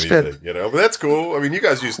saying anything, you know. But that's cool. I mean, you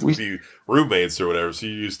guys used to be roommates or whatever, so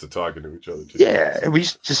you used to talking to each other too. Yeah, and we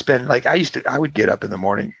used to spend like I would get up in the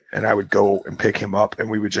morning and I would go and pick him up, and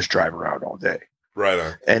we would just drive around all day. Right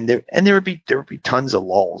on. And there would be tons of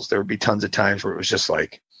lulls. There would be tons of times where it was just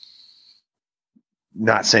like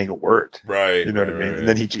not saying a word. Right. You know what I mean? Right. And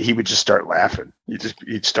then he would just start laughing.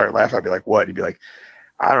 He'd start laughing. I'd be like, what? He'd be like,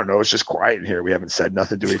 I don't know. It's just quiet in here. We haven't said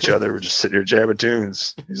nothing to each other. We're just sitting here jamming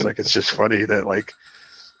tunes. He's like, it's just funny that like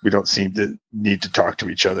we don't seem to need to talk to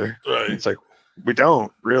each other. Right. It's like, we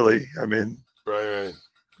don't really. I mean, right.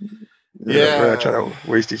 Yeah. We're not trying to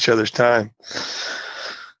waste each other's time.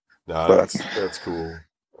 No, that's cool.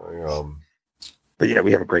 But yeah,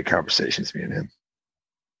 we have a great conversations, me and him.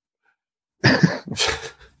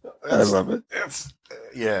 I love it.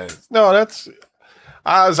 Yeah. No, that's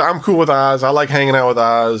Oz. I'm cool with Oz. I like hanging out with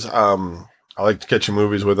Oz. I like catching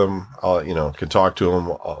movies with him. I'll, can talk to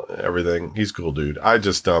him, everything. He's a cool dude. I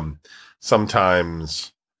just,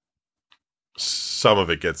 sometimes some of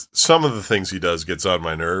the things he does gets on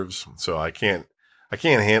my nerves. So I can't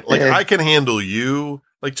handle, like, I can handle you,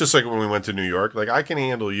 like, just like when we went to New York, like, I can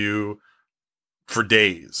handle you for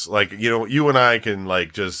days. Like, you and I can,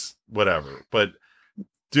 like, just whatever. But,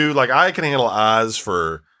 dude, like, I can handle Oz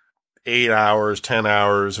for 8 hours, 10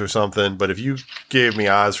 hours or something. But if you gave me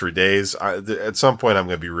Oz for days, at some point I'm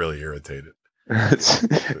going to be really irritated. At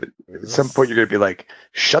some point you're going to be like,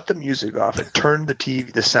 shut the music off and turn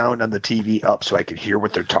the sound on the TV up so I can hear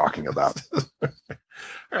what they're talking about.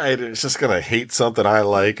 Right. It's just going to hate something I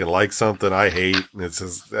like and like something I hate. And it's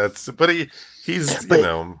just, he's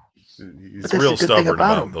he's real stubborn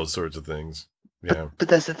about those sorts of things. Yeah. But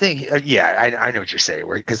that's the thing. I know what you're saying.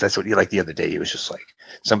 Because that's what like the other day, he was just like,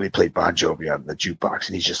 somebody played Bon Jovi on the jukebox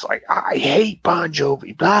and he's just like, I hate Bon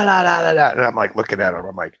Jovi, blah, blah, blah, blah, blah. And I'm like looking at him.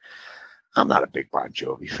 I'm like, I'm not a big Bon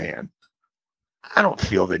Jovi fan. I don't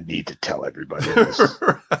feel the need to tell everybody this.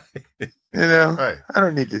 Right. Right. I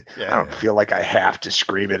don't need to. I don't feel like I have to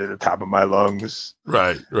scream it at the top of my lungs.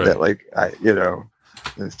 Right. That like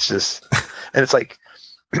it's just, and it's like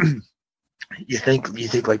you think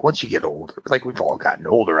like once you get older, like we've all gotten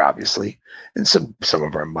older, obviously, and some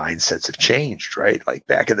of our mindsets have changed, right? Like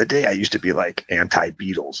back in the day, I used to be like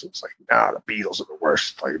anti-Beatles. It's like, the Beatles are the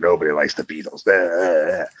worst. Like nobody likes the Beatles.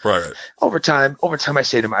 Right. Over time, I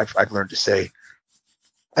say to them, I've learned to say,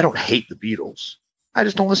 I don't hate the Beatles. I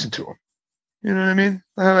just don't listen to them. You know what I mean?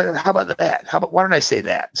 How about that? Why don't I say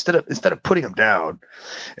that instead of putting them down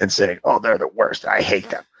and saying, oh, they're the worst. I hate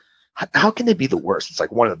them. How can they be the worst? It's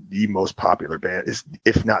like one of the most popular bands,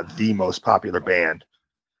 if not the most popular band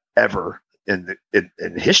ever in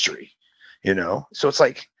history. So it's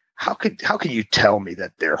like, how can you tell me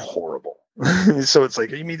that they're horrible? So it's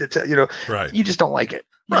like, you mean to tell, right. You just don't like it.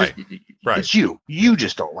 Right. Right. It's you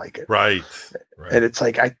just don't like it. Right. And it's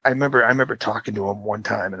like, I remember talking to him one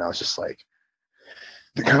time and I was just like,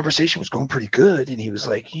 the conversation was going pretty good. And he was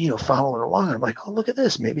like, following along. I'm like, oh, look at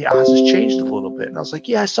this. Maybe Oz has changed a little bit. And I was like,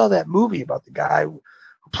 yeah, I saw that movie about the guy who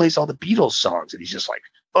plays all the Beatles songs. And he's just like,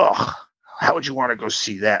 ugh, how would you want to go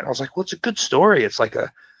see that? And I was like, well, it's a good story. It's like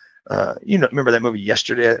remember that movie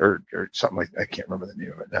Yesterday or something like that? I can't remember the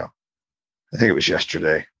name of it now. I think it was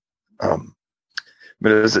Yesterday. But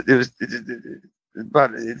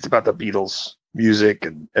it's about the Beatles music,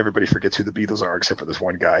 and everybody forgets who the Beatles are except for this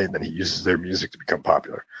one guy, and then he uses their music to become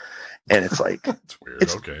popular. And it's like, it's weird.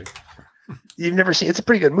 Okay, you've never seen. It's a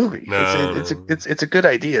pretty good movie. No. It's a good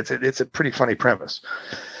idea. It's a pretty funny premise.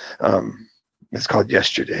 It's called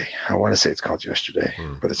Yesterday. I want to say it's called Yesterday,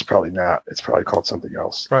 but it's probably not. It's probably called something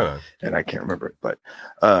else. Right. And I can't remember it. But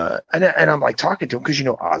and I'm like talking to him because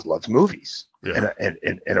Oz loves movies. Yeah.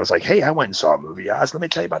 And I was like, hey, I went and saw a movie, Oz. Let me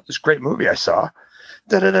tell you about this great movie I saw.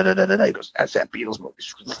 He goes, that's that Beatles movie.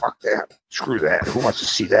 Fuck that. Screw that. Who wants to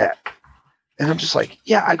see that? And I'm just like,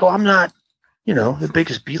 yeah. I go, I'm not, the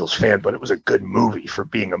biggest Beatles fan, but it was a good movie for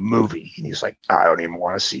being a movie. And he's like, I don't even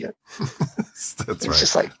want to see it. That's it's right.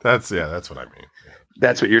 Just like that's what I mean. Yeah.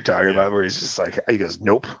 That's what you're talking about. Where he's just like, he goes,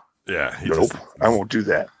 nope. Yeah. Nope. I won't do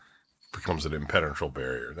that. Becomes an impenetrable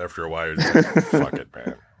barrier. After a while, you're just like, fuck it,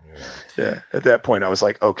 man. Yeah. At that point, I was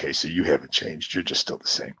like, okay, so you haven't changed. You're just still the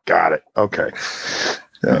same. Got it. Okay.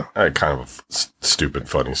 Yeah. I had kind of a stupid,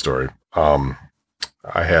 funny story. I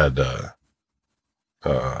had,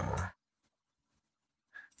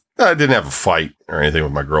 I didn't have a fight or anything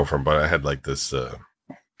with my girlfriend, but I had like this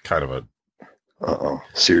kind of a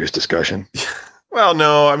serious discussion. Well,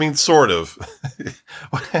 no, I mean, sort of.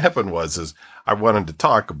 What happened was I wanted to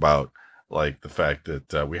talk about like the fact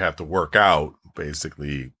that we have to work out,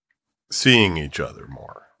 basically seeing each other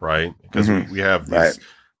more, right? Because we have these,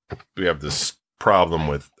 we have this problem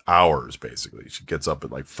with hours. Basically, she gets up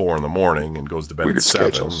at like 4 a.m. and goes to bed at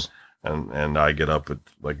 7, and I get up at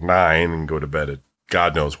like 9 and go to bed at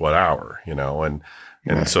God knows what hour,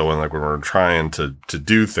 and so when we're trying to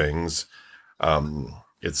do things,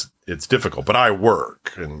 it's difficult, but I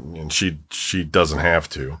work and she doesn't have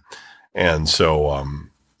to. And so,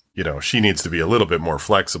 she needs to be a little bit more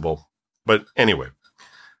flexible, but anyway,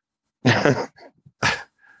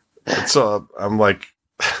 so I'm like,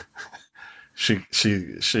 she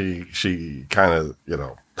kind of,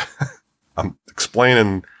 I'm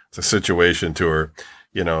explaining the situation to her,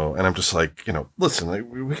 and I'm just like, listen,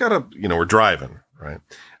 we gotta, we're driving, right? And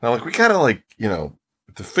I'm like, we gotta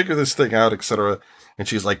to figure this thing out, etc. And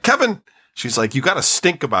she's like, Kevin, she's like, you got to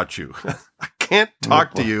stink about you. I can't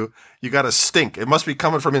talk to you. You got to stink. It must be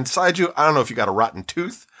coming from inside you. I don't know if you got a rotten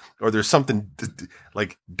tooth. or there's something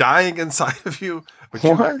like dying inside of you. But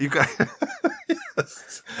you got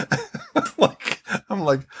yes. I'm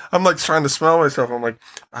like trying to smell myself. I'm like,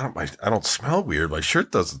 I don't smell weird. My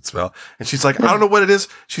shirt doesn't smell. And she's like, I don't know what it is.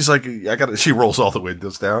 She's like, she rolls all the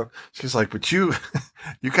windows down. She's like, but you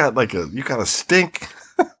got a stink.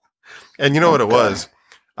 And you know what it was?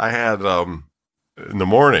 I had, in the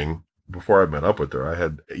morning before I met up with her, I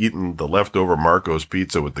had eaten the leftover Marco's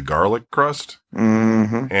pizza with the garlic crust.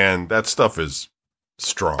 Mm-hmm. And that stuff is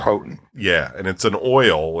strong. Potent. Yeah. And it's an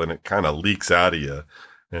oil and it kind of leaks out of you.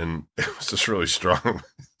 And it was just really strong.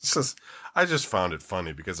 I just found it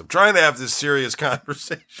funny because I'm trying to have this serious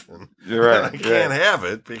conversation. You're right. I can't have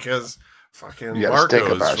it because fucking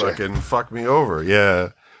Marco's fucking fucked me over. Yeah.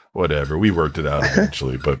 Whatever. We worked it out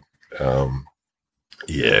eventually, but,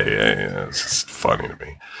 yeah. It's just funny to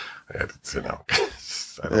me. I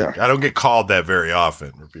don't get called that very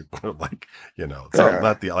often. Where people are like, it's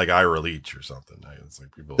not the like Ira Leach or something. It's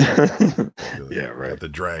like people got the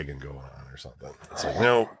dragon going on or something. It's like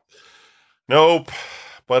nope.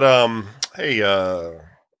 But hey, I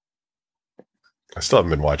still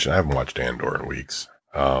haven't been watching. I haven't watched Andor in weeks.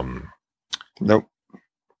 Nope.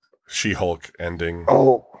 She-Hulk ending.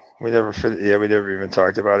 Oh, we never even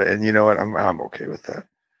talked about it. And you know what? I'm okay with that.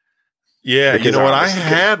 Yeah, because you know what? I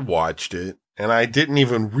had watched it, and I didn't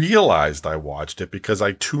even realize I watched it because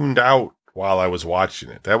I tuned out while I was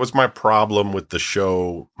watching it. That was my problem with the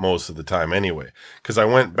show most of the time anyway, because I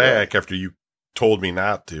went back after you told me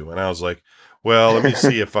not to, and I was like, well, let me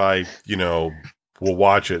see if I, will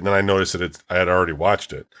watch it. And then I noticed that I had already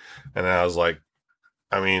watched it. And I was like,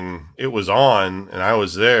 I mean, it was on, and I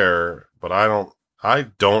was there, but I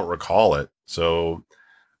don't recall it. So,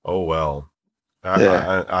 oh well.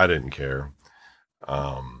 I didn't care.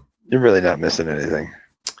 You're really not missing anything.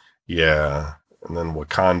 Yeah. And then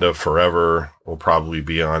Wakanda Forever will probably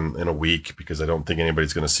be on in a week because I don't think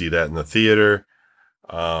anybody's going to see that in the theater.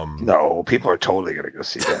 No, people are totally going to go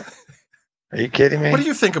see that. Are you kidding me? What do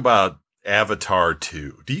you think about Avatar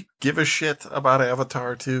 2? Do you give a shit about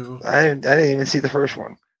Avatar 2? I didn't even see the first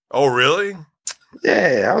one. Oh, really?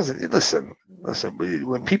 Yeah, listen,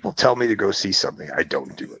 when people tell me to go see something, I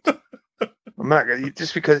don't do it. I'm not gonna,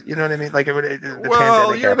 just because, you know what I mean? Like, you're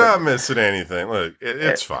happened. Not missing anything. Look,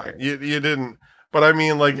 it's fine. You didn't, but I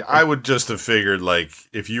mean, like, I would just have figured, like,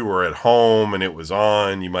 if you were at home and it was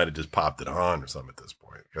on, you might have just popped it on or something at this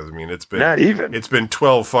point. Because I mean, it's been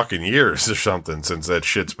 12 fucking years or something since that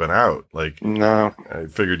shit's been out. Like, no, I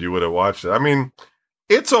figured you would have watched it. I mean,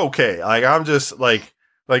 it's okay. Like, I'm just like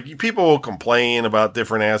people will complain about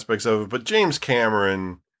different aspects of it, but James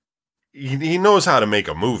Cameron, he knows how to make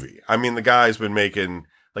a movie. I mean, the guy's been making,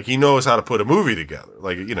 like, he knows how to put a movie together.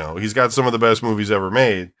 Like, he's got some of the best movies ever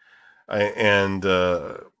made. And,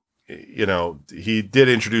 he did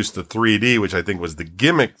introduce the 3D, which I think was the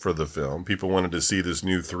gimmick for the film. People wanted to see this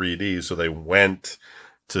new 3D, so they went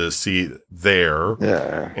to see there.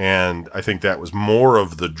 Yeah. And I think that was more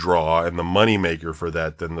of the draw and the moneymaker for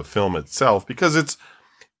that than the film itself, because it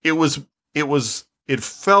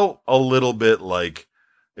felt a little bit like,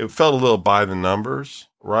 it felt a little by the numbers,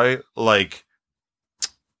 right? Like,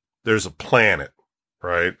 there's a planet,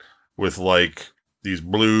 right? With like these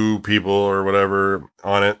blue people or whatever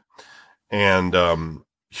on it. And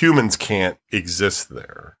humans can't exist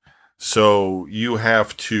there. So you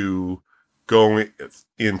have to go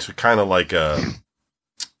into kind of like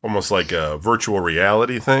almost like a virtual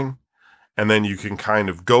reality thing. And then you can kind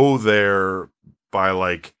of go there by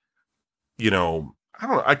like, I don't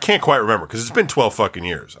know. I can't quite remember because it's been 12 fucking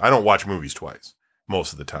years. I don't watch movies twice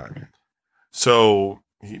most of the time. So,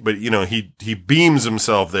 but he beams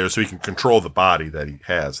himself there so he can control the body that he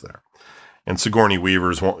has there. And Sigourney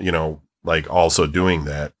Weaver's, like also doing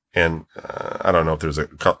that. And I don't know if there's a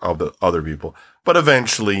couple of other people, but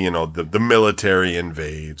eventually, the military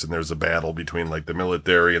invades and there's a battle between like the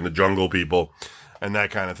military and the jungle people and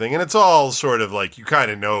that kind of thing. And it's all sort of like, you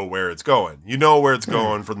kind of know where it's going. You know where it's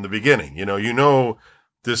going from the beginning.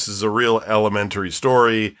 This is a real elementary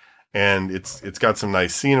story, and it's got some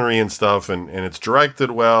nice scenery and stuff, and it's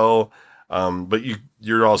directed well. But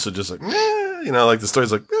you're also just like, like the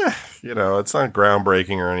story's like, it's not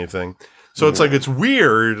groundbreaking or anything. So it's like, it's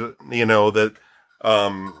weird, that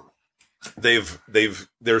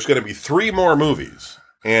there's going to be 3 more movies,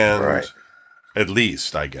 and at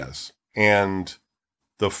least, I guess, and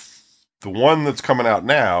the one that's coming out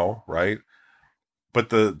now, right? But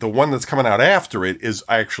the one that's coming out after it is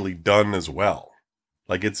actually done as well.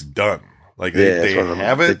 Like, it's done. Like, they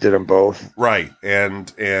have it. They did them both. Right. And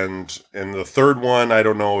the third one, I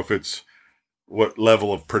don't know if it's what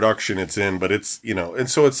level of production it's in, but it's, and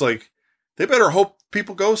so it's like, they better hope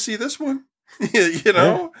people go see this one. You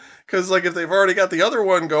know, because like if they've already got the other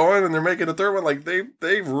one going and they're making a third one, like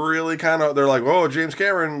they really kind of, they're like, whoa, James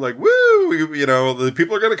Cameron, like, woo, you know, the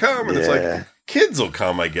people are gonna come, and it's like kids will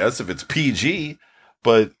come, I guess, if it's PG,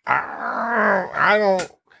 but I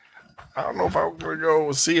don't know if I'm gonna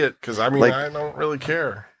go see it, because I mean, like, I don't really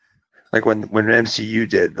care. Like when MCU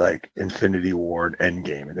did like Infinity War and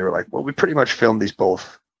Endgame, and they were like, well, we pretty much filmed these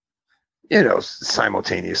both, you know,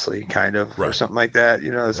 simultaneously, kind of, or something like that.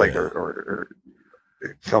 You know, it's like, or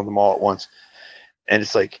film them all at once. And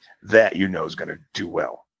it's like that, you know, is going to do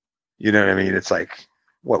well. You know what I mean? It's like,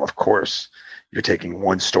 well, of course, you're taking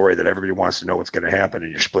one story that everybody wants to know what's going to happen,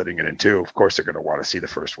 and you're splitting it in two. Of course, they're going to want to see the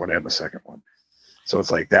first one and the second one. So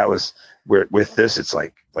it's like, that was where with this, it's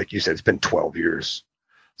like you said, it's been 12 years,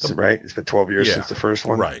 right? It's been 12 years since the first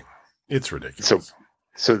one. Right. It's ridiculous.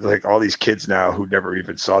 So like all these kids now who never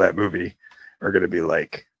even saw that movie are going to be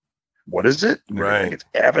like, what is it? And right. It's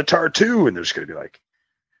Avatar 2. And they're just going to be like,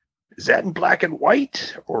 is that in black and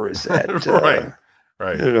white? Or is that,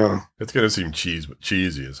 right. You know, it's going to seem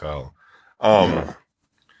cheesy as hell. Yeah.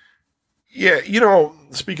 You know,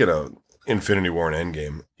 speaking of Infinity War and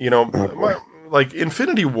Endgame, you know, like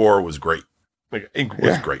Infinity War was great. Like, it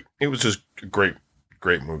was great. It was just a great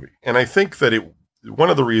movie. And I think that one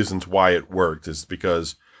of the reasons why it worked is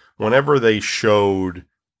because whenever they showed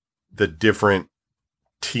the different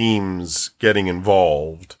teams getting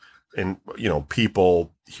involved, and, you know,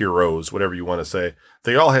 people, heroes, whatever you want to say,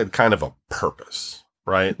 they all had kind of a purpose,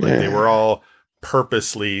 right? Like they were all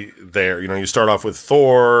purposely there. You know, you start off with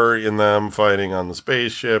Thor in them fighting on the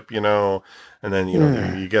spaceship, you know, and then, you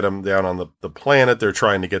know, you get them down on the planet. They're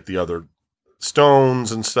trying to get the other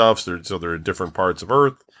stones and stuff. So they're in different parts of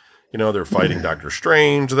Earth. You know, they're fighting Doctor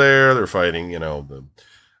Strange there. They're fighting, you know, the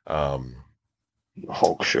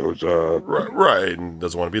Hulk shows up. Right. And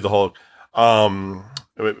doesn't want to be the Hulk.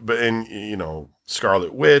 But you know,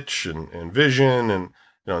 Scarlet Witch and Vision, and,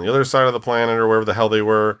 you know, on the other side of the planet or wherever the hell they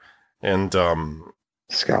were. And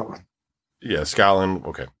Scotland. Yeah, Scotland.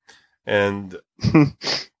 Okay. And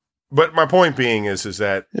but my point being is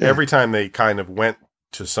that every time they kind of went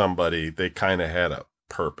to somebody, they kind of had a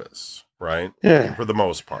purpose, right? Yeah. For the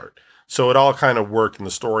most part. So it all kind of worked in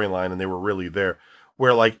the storyline, and they were really there.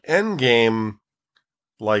 Where like Endgame,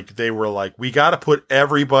 like they were like, we got to put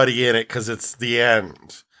everybody in it because it's the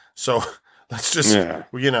end. So let's just,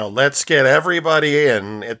 you know, let's get everybody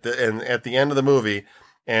in at the end of the movie,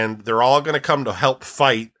 and they're all going to come to help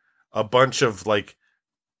fight a bunch of like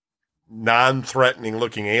non-threatening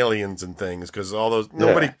looking aliens and things, because all those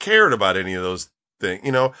nobody cared about any of those things.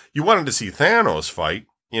 You know, you wanted to see Thanos fight.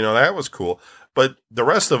 You know, that was cool, but the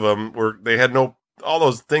rest of them they had no. All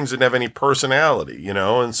those things didn't have any personality. You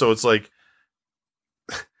know, and so it's like.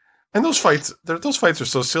 And those fights are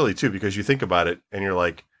so silly too, because you think about it and you're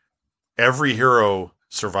like, every hero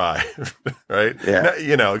survived, right? Yeah.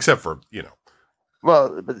 You know, except for, you know.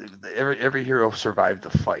 Well, but every hero survived the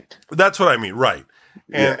fight. That's what I mean, right?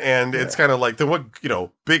 And it's kind of like the one, you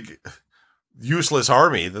know, big useless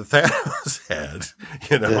army that Thanos had.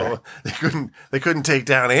 You know, they couldn't take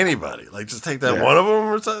down anybody. Like, just take down one of them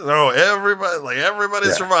or something. No,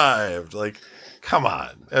 everybody survived. Like, come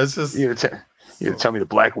on, it's just. You tell me the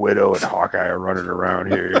Black Widow and Hawkeye are running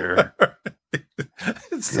around here.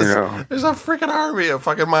 It's just, there's a freaking army of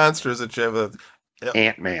fucking monsters that you have.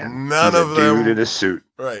 Ant-Man. None of them. Dude in a suit.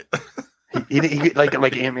 Right. he like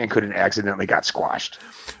Ant-Man couldn't accidentally got squashed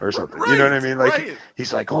or something. Right, you know what I mean? Like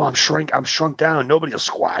he's like, oh, I'm shrunk down. Nobody will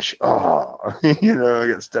squash. Oh, you know, I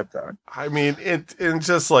got stepped on. I mean, it's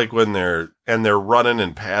just like when they're running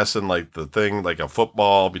and passing like the thing, like a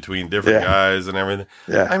football between different guys and everything.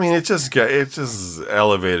 Yeah. I mean, it just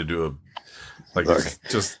elevated to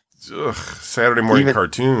a Saturday morning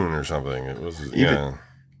cartoon or something. It was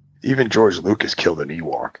even George Lucas killed an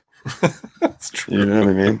Ewok. That's true. You know what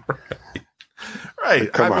I mean?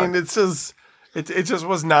 Right. I mean, it's just it just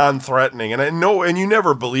was non-threatening, and you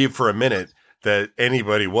never believed for a minute that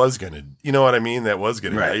anybody was gonna, you know what I mean? That was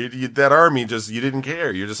gonna that army you didn't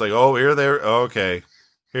care. You're just like, oh, here, there, okay,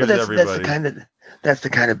 here's everybody. That's the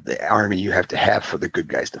kind of the army you have to have for the good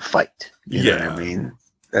guys to fight. You know what I mean?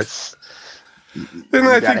 That's. And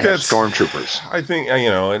I think that's stormtroopers. I think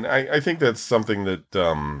and I think that's something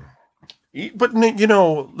that. But you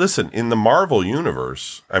know, listen, in the Marvel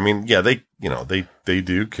universe, I mean, they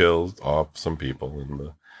do kill off some people in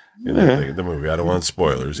the movie. I don't want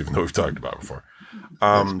spoilers, even though we've talked about it before.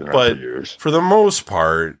 But for the most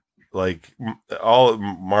part, like all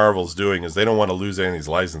Marvel's doing is they don't want to lose any of these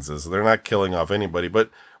licenses, so they're not killing off anybody.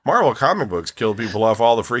 But Marvel comic books kill people off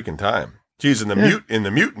all the freaking time. Geez, in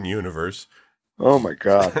the mutant universe. Oh my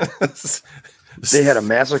God. They had a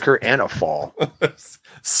massacre and a fall.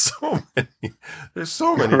 So many. There's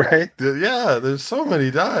so many. Right? Yeah, there's so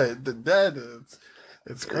many dead.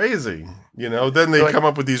 It's crazy. Then they come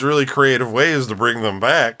up with these really creative ways to bring them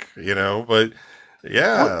back, but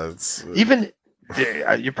yeah. Well, even,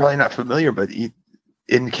 you're probably not familiar, but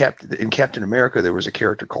in Captain America, there was a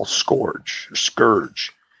character called Scourge. Skourg.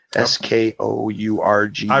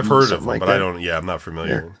 I've heard of him, like but that. I'm not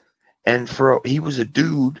familiar. Yeah. And he was a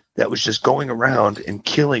dude that was just going around and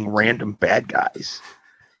killing random bad guys.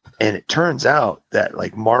 And it turns out that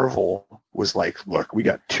like Marvel was like, look, we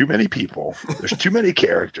got too many people. There's too many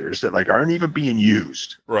characters that like aren't even being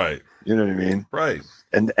used. Right. You know what I mean? Right.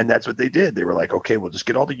 And that's what they did. They were like, okay, we'll just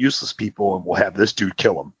get all the useless people and we'll have this dude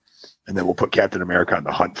kill them. And then we'll put Captain America on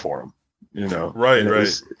the hunt for him. Right, and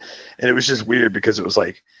it was just weird because it was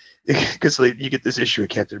like, because you get this issue of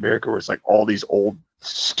Captain America where it's like all these old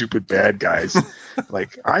stupid bad guys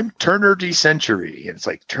like, I'm Turner D Century, and it's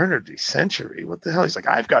like, Turner D Century, what the hell? He's like,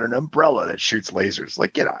 I've got an umbrella that shoots lasers.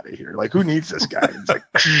 Like, get out of here. Like, who needs this guy? It's like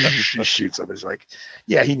he shoots him. It's like,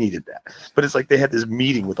 yeah, he needed that. But it's like they had this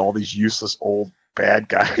meeting with all these useless old bad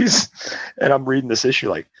guys, and I'm reading this issue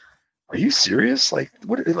like, are you serious? Like,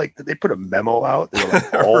 what? Like, did they put a memo out? They were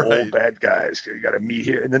like, all old bad guys. You got to meet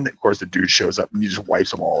here, and then of course the dude shows up and he just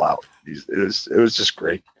wipes them all out. It was just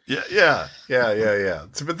great. Yeah.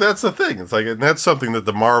 But that's the thing. It's like, and that's something that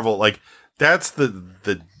the Marvel, like, that's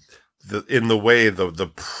the in the way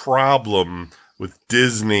the problem with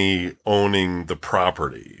Disney owning the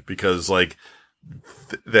property, because like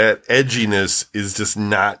that edginess is just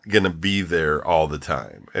not going to be there all the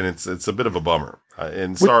time, and it's a bit of a bummer.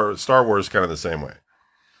 And Star Wars kind of the same way.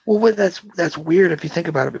 Well, that's weird if you think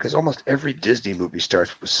about it, because almost every Disney movie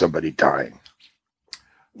starts with somebody dying.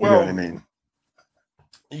 You know what I mean?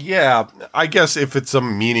 Yeah, I guess if it's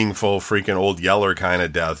some meaningful freaking Old Yeller kind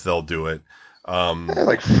of death, they'll do it.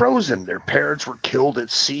 Like Frozen, their parents were killed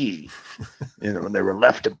at sea, and they were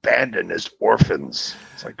left abandoned as orphans.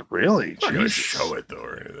 It's like, really? They show it though,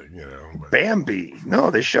 or anything, But Bambi,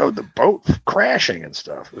 no, they showed the boat crashing and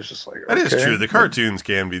stuff. It was just like, that is true. The cartoons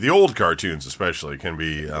can be, the old cartoons especially can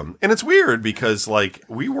be, and it's weird because like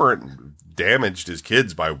we weren't damaged as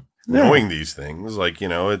kids by knowing these things. Like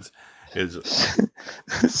it's.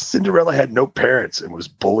 Cinderella had no parents and was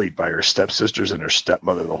bullied by her stepsisters and her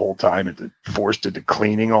stepmother the whole time, and forced into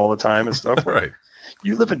cleaning all the time and stuff. Right.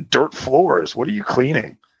 You live in dirt floors. What are you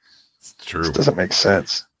cleaning? It's true. It doesn't make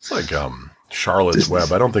sense. It's like Charlotte's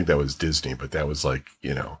Web. I don't think that was Disney, but that was like,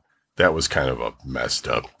 that was kind of a messed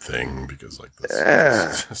up thing because like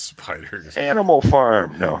the spider. Animal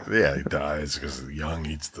Farm. No. Yeah, he dies because the young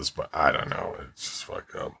eats the spider. I don't know. It's just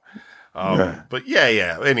fucked up. But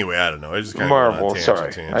yeah. Anyway, I don't know. I just kind Marvel. of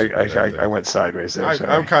Sorry, I went sideways there.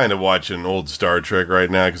 I'm kind of watching old Star Trek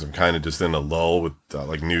right now because I'm kind of just in a lull with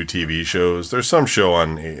like new TV shows. There's some show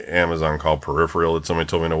on Amazon called Peripheral that somebody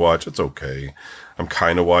told me to watch. It's okay. I'm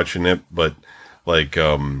kind of watching it, but like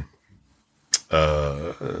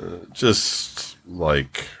just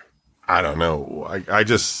like I don't know. I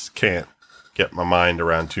just can't get my mind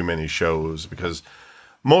around too many shows because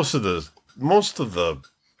most of the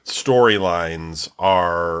storylines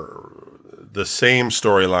are the same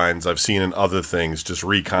storylines I've seen in other things, just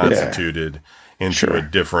reconstituted into a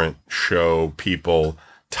different show, people,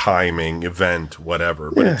 timing, event, whatever.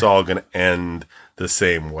 But it's all going to end the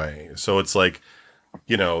same way. So it's like,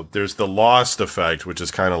 there's the Lost effect, which is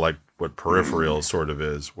kind of like what Peripheral sort of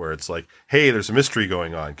is, where it's like, hey, there's a mystery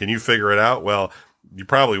going on. Can you figure it out? Well, you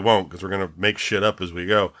probably won't because we're going to make shit up as we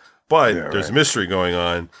go. But there's a mystery going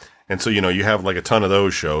on. And so, you have like a ton of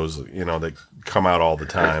those shows, that come out all the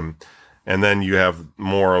time. And then you have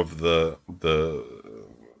more of the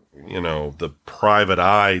private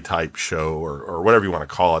eye type show or whatever you want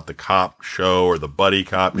to call it, the cop show or the buddy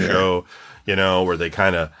cop show, where they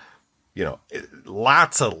kind of,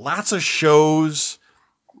 lots of shows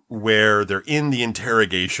where they're in the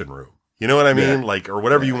interrogation room. You know what I mean? Like, or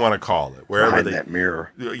whatever you want to call it. Wherever behind that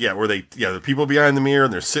mirror. Yeah, where the people behind the mirror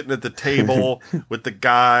and they're sitting at the table with the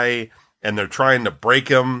guy and they're trying to break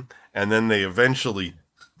him. And then they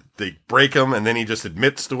break him and then he just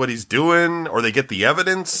admits to what he's doing, or they get the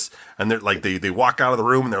evidence and they're like, they walk out of the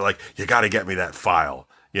room and they're like, you got to get me that file.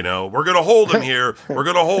 We're going to hold him here. We're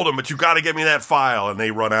going to hold him, but you got to get me that file. And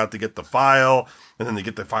they run out to get the file. And then they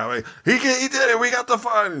get the file. He did it. We got the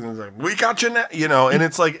file. And like, we got you now. And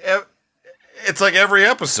it's like every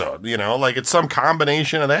episode, like it's some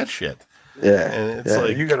combination of that shit. Yeah. And it's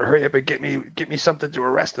like, you got to hurry up and get me something to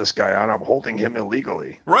arrest this guy on. I'm holding him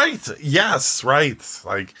illegally. Right. Yes. Right.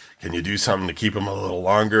 Like, can you do something to keep him a little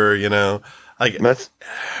longer? Like That's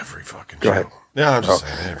every fucking Go show. ahead. Yeah, I'm just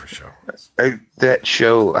saying every show. That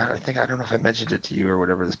show, I don't know if I mentioned it to you or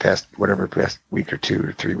whatever past week or 2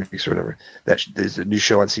 or 3 weeks or whatever. There's a new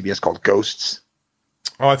show on CBS called Ghosts.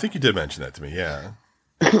 Oh, I think you did mention that to me. Yeah.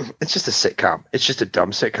 It's just a sitcom. It's just a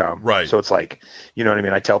dumb sitcom. Right. So it's like, you know what I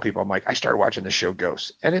mean? I tell people, I'm like, I started watching the show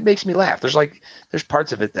Ghosts, and it makes me laugh. There's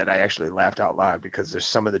parts of it that I actually laughed out loud because there's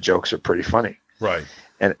some of the jokes are pretty funny. Right.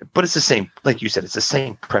 But it's the same, like you said, it's the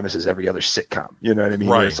same premise as every other sitcom. You know what I mean?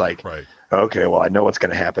 Right. Where it's like, okay, well, I know what's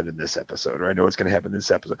going to happen in this episode, or I know what's going to happen in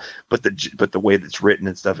this episode. But the way that's written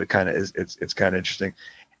and stuff, it kind of is. It's kind of interesting,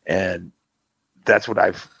 and that's what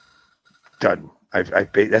I've done.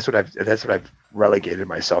 That's what I've relegated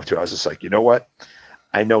myself to. I was just like, you know what?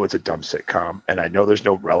 I know it's a dumb sitcom, and I know there's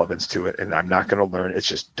no relevance to it, and I'm not going to learn. It's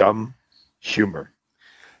just dumb humor,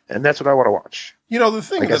 and that's what I want to watch. You know, the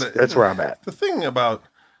thing that's where I'm at. The thing about,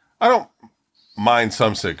 I don't mind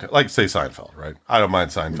some like say Seinfeld, right? I don't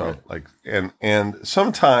mind Seinfeld, like, and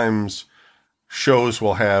sometimes shows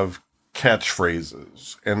will have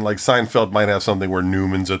catchphrases, and like Seinfeld might have something where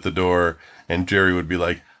Newman's at the door, and Jerry would be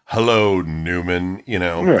like, "Hello, Newman," you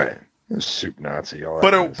know, right? Soup Nazi, all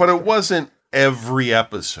that. But it wasn't every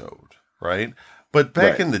episode, right? But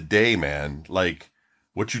back in the day, man, like.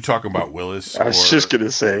 What you talking about, Willis? I was just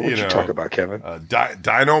gonna say, what you talking about, Kevin?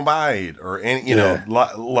 Dynamite, or any, you know,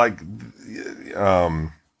 like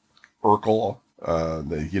Urkel.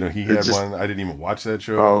 He had one. I didn't even watch that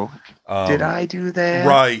show. Oh, did I do that?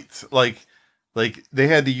 Right, like they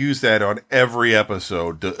had to use that on every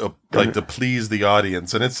episode to to please the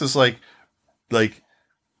audience, and it's just like, does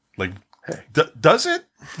it?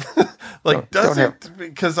 Does it?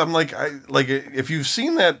 Because I'm like, if you've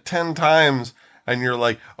seen that 10 times. And you're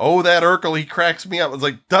like, oh, that Urkel, he cracks me up. It's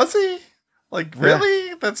like, does he? Like, really?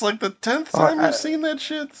 Yeah. That's like the 10th time you've seen that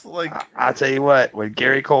shit? Like, I'll tell you what, when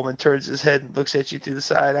Gary Coleman turns his head and looks at you through the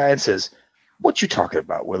side eye and says, what you talking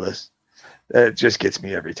about, Willis? That just gets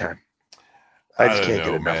me every time. I just can't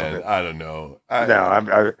get enough of it. I don't know. I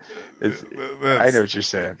know what you're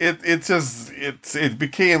saying. It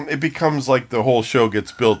becomes like the whole show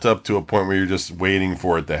gets built up to a point where you're just waiting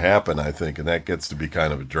for it to happen, I think, and that gets to be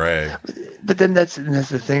kind of a drag. But then that's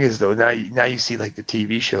the thing is, though, now you see like the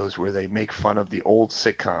TV shows where they make fun of the old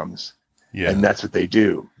sitcoms. Yeah. And that's what they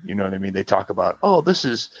do. You know what I mean? They talk about, oh, this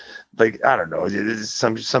is like, I don't know,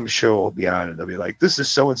 some show will be on and they'll be like, this is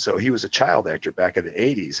so-and-so. He was a child actor back in the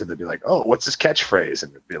 80s. And they'll be like, oh, what's his catchphrase?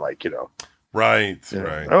 And it'd be like, right.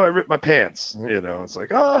 Oh, I ripped my pants. It's like,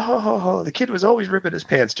 the kid was always ripping his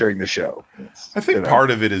pants during the show. I think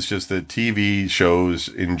part of it is just that TV shows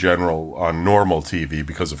in general on normal TV,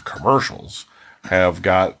 because of commercials, have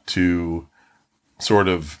got to sort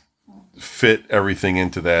of fit everything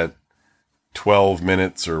into that 12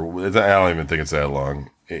 minutes, or I don't even think it's that long,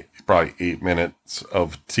 probably 8 minutes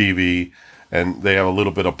of TV, and they have a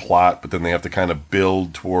little bit of plot, but then they have to kind of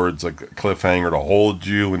build towards like a cliffhanger to hold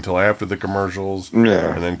you until after the commercials, and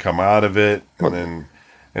then come out of it, and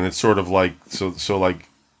it's sort of like, so like,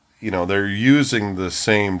 they're using the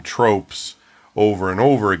same tropes over and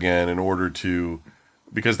over again in order to,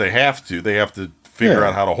 because they have to figure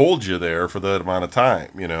out how to hold you there for that amount of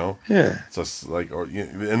time, It's just like,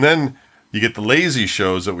 and then you get the lazy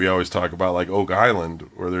shows that we always talk about, like Oak Island,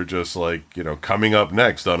 where they're just like, coming up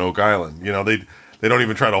next on Oak Island. They don't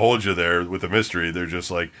even try to hold you there with a mystery. They're just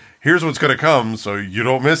like, here's what's going to come, so you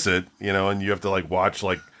don't miss it, and you have to like watch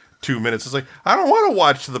like 2 minutes. It's like, I don't want to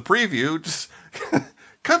watch the preview. Just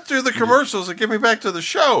cut through the commercials and get me back to the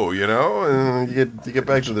show, And you get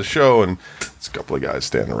back to the show, and it's a couple of guys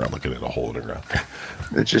standing around looking at a hole in the ground.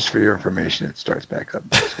 It's just for your information. It starts back up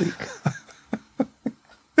next week.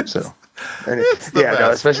 So. It's the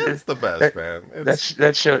best. It's the best, man.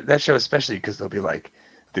 That show especially, because they'll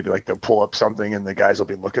pull up something and the guys will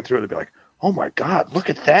be looking through it. They'll be like, "Oh my God,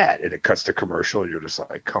 look at that!" And it cuts to commercial. And you're just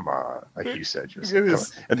like, "Come on!" Like you said,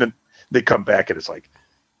 and then they come back and it's like,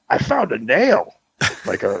 "I found a nail." I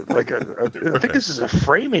think this is a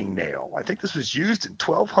framing nail. I think this was used in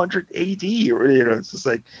 1200 AD, or it's just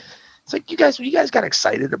like. It's like, you guys got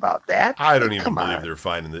excited about that. I don't even believe they're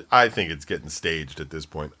finding it. I think it's getting staged at this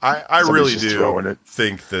point. I really do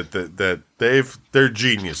think that they're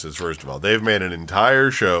geniuses. First of all, they've made an entire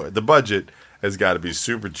show. The budget has got to be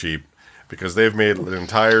super cheap, because they've made an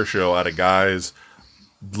entire show out of guys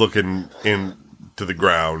looking into the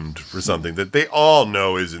ground for something that they all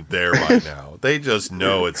know isn't there by now. They just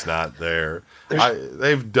know it's not there.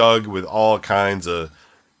 They've dug with all kinds of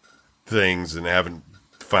things and haven't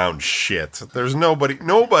found shit. There's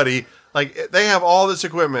nobody, like, they have all this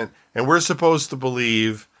equipment, and we're supposed to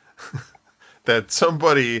believe that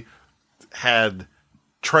somebody had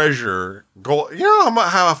treasure gold. You know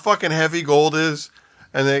how fucking heavy gold is,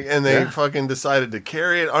 and they fucking decided to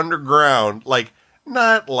carry it underground, like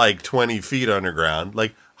not like 20 feet underground,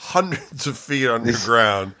 like hundreds of feet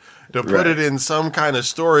underground to put it in some kind of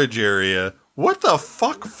storage area. What the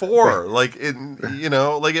fuck for? Like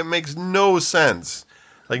it makes no sense.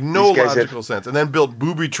 Like no logical sense. And then built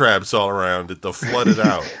booby traps all around it to flood it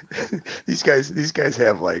out. These guys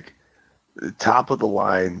have like top of the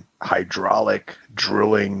line hydraulic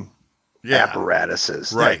drilling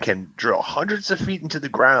apparatuses that can drill hundreds of feet into the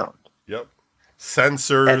ground. Yep.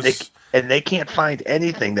 Sensors. And they can't find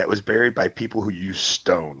anything that was buried by people who use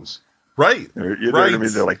stones. Right. You know what I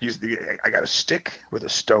mean? They're like, I got a stick with a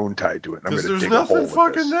stone tied to it. Because there's nothing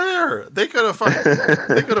fucking there. They could have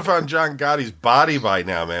found John Gotti's body by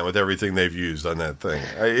now, man, with everything they've used on that thing.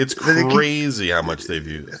 It's crazy how much they've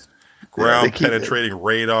used. Ground penetrating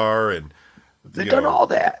radar, and they've done all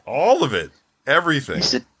that. All of it. Everything.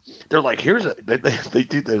 They're like,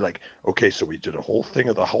 they're like, okay, so we did a whole thing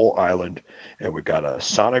of the whole island, and we got a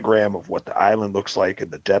sonogram of what the island looks like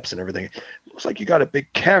and the depths and everything. It looks like you got a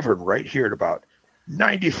big cavern right here at about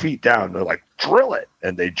 90 feet down. They're like, drill it.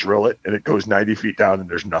 And they drill it, and it goes 90 feet down, and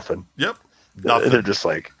there's nothing. Yep. Nothing. They're just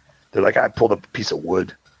like, I pulled up a piece of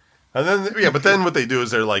wood. And then, but then what they do is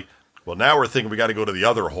they're like, well, now we're thinking we got to go to the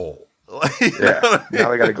other hole.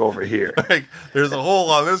 Now we got to go over here. Like, there's a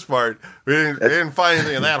hole on this part. We didn't find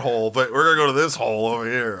anything in that hole, but we're gonna go to this hole over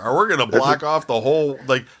here, or we're gonna block off the whole.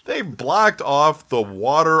 Like, they blocked off the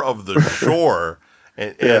water of the shore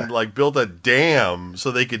and like built a dam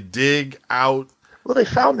so they could dig out. Well, they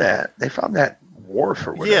found that wharf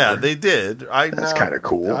or whatever. Yeah, they did. That's kind of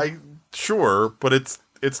cool. Sure, but it's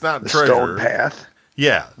not the treasure. Stone path.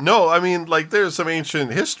 Yeah, no, I mean, like, there's some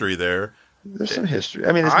ancient history there. There's some history.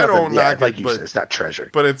 I mean, it's it's not treasure,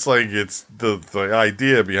 but it's like it's the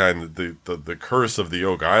idea behind the curse of the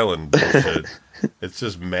Oak Island bullshit. It's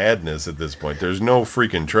just madness at this point. There's no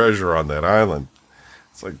freaking treasure on that island.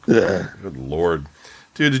 It's like, good lord,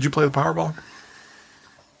 dude, did you play the Powerball?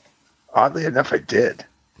 Oddly enough, I did.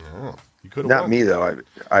 Yeah, you could have. Not me though.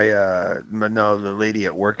 No, the lady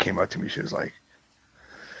at work came up to me. She's like,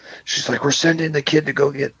 we're sending the kid to go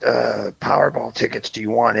get Powerball tickets. Do you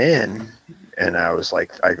want in? And I was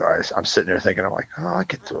like, I'm sitting there thinking, I'm like, oh, I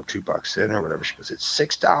could throw $2 in or whatever. She goes, it's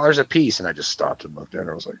 $6 a piece. And I just stopped and looked at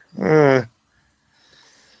her. I was like,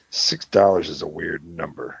 $6 is a weird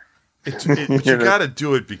number. But you got to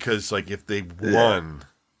do it because, like, if they won.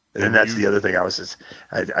 And that's the other thing.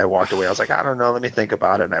 I walked away. I was like, I don't know. Let me think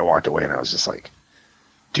about it. And I walked away and I was just like,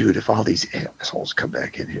 dude, if all these assholes come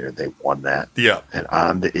back in here, they won that. Yeah. And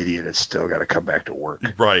I'm the idiot that's still got to come back to work.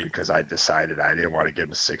 Right. Because I decided I didn't want to give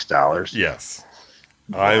them $6. Yes.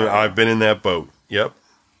 I've been in that boat. Yep.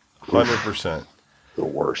 100%. The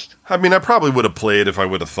worst. I mean, I probably would have played if I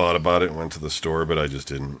would have thought about it and went to the store, but I just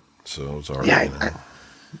didn't. So it's all right.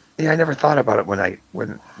 I never thought about it when I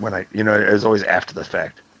it was always after the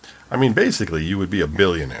fact. I mean, basically, you would be a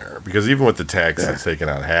billionaire because even with the tax that's taken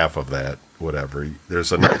out half of that, whatever,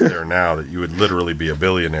 there's enough there now that you would literally be a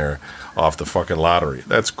billionaire off the fucking lottery.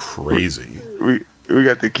 That's crazy. We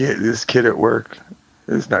got this kid at work.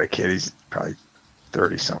 It's not a kid. He's probably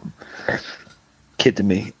 30-something. Kid to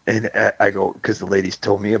me. And I go, because the ladies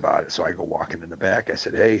told me about it, so I go walking in the back. I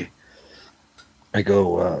said, hey,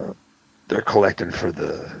 they're collecting for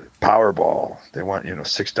the Powerball. They want,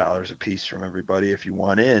 $6 a piece from everybody. If you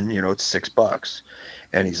want in, it's $6.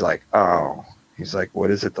 And he's like, oh. He's like, what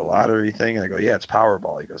is it, the lottery thing? And I go, yeah, it's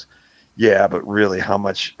Powerball. He goes, yeah, but really, how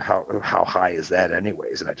high is that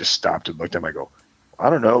anyways? And I just stopped and looked at him. I go, I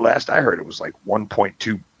don't know. Last I heard, it was like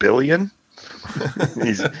 1.2 billion.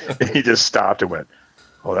 He just stopped and went,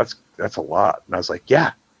 oh, that's a lot. And I was like,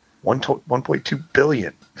 yeah, 1.2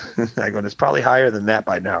 billion. I go, and it's probably higher than that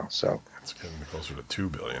by now. So it's getting closer to 2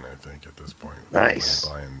 billion, I think, at this point. Nice.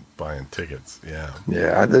 Buying tickets. Yeah.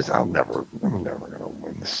 Yeah. I'm never going to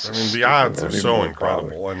win this. I mean, the odds are so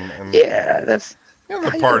incredible. And yeah, that's.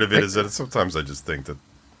 The part of it is that sometimes I just think that,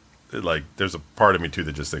 like, there's a part of me too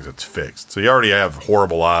that just thinks it's fixed. So you already have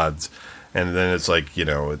horrible odds, and then it's like,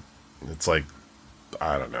 it's like,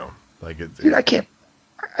 I don't know, like dude, I can't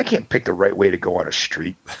pick the right way to go on a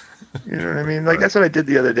street. You know what I mean? Like, that's what I did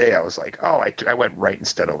the other day. I was like, oh, I went right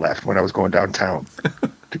instead of left when I was going downtown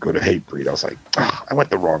to go to Hatebreed. I was like, oh, I went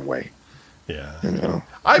the wrong way. Yeah.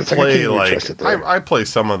 I play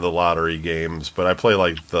some of the lottery games, but I play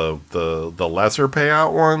like the lesser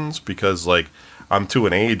payout ones because, like, I'm to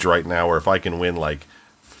an age right now where if I can win like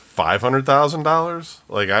 $500,000,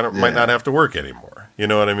 like, might not have to work anymore. You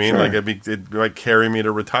know what I mean? Sure. Like, it might carry me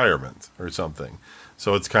to retirement or something.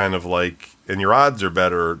 So it's kind of like, and your odds are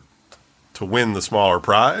better to win the smaller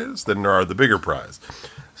prize than there are the bigger prize.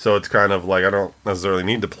 So it's kind of like I don't necessarily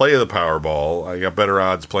need to play the Powerball. I got better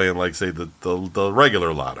odds playing, like, say, the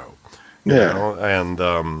regular lotto. You know? And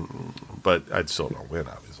but I still don't win,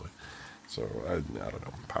 obviously. So I don't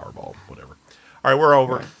know, Powerball, whatever. All right, we're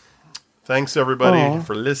over. Right. Thanks, everybody,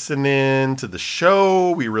 for listening to the show.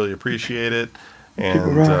 We really appreciate it.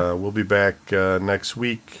 And we'll be back next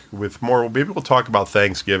week with more. Maybe we'll talk about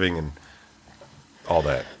Thanksgiving and all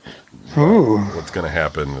that. What's going to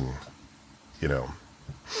happen and, you know.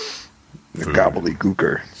 The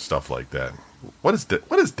gobbledygooker. Stuff like that. What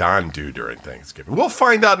does Don do during Thanksgiving? We'll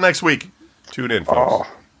find out next week. Tune in, folks.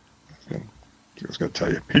 I was going to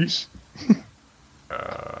tell you. Peace.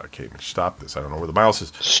 I can't even stop this. I don't know where the mouse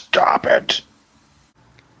is. Stop it.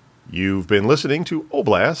 You've been listening to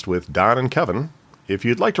Oblast with Don and Kevin. If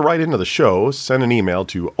you'd like to write into the show, send an email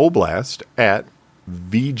to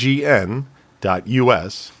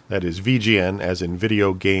oblast@vgn.us. That is VGN as in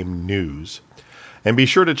video game news. And be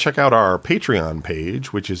sure to check out our Patreon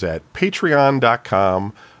page, which is at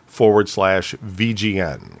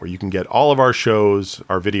patreon.com/VGN, where you can get all of our shows,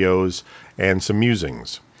 our videos, and some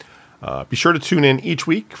musings. Be sure to tune in each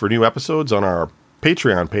week for new episodes on our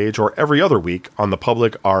Patreon page or every other week on the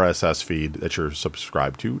public RSS feed that you're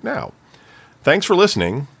subscribed to now. Thanks for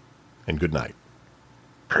listening, and good night.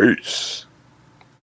 Peace.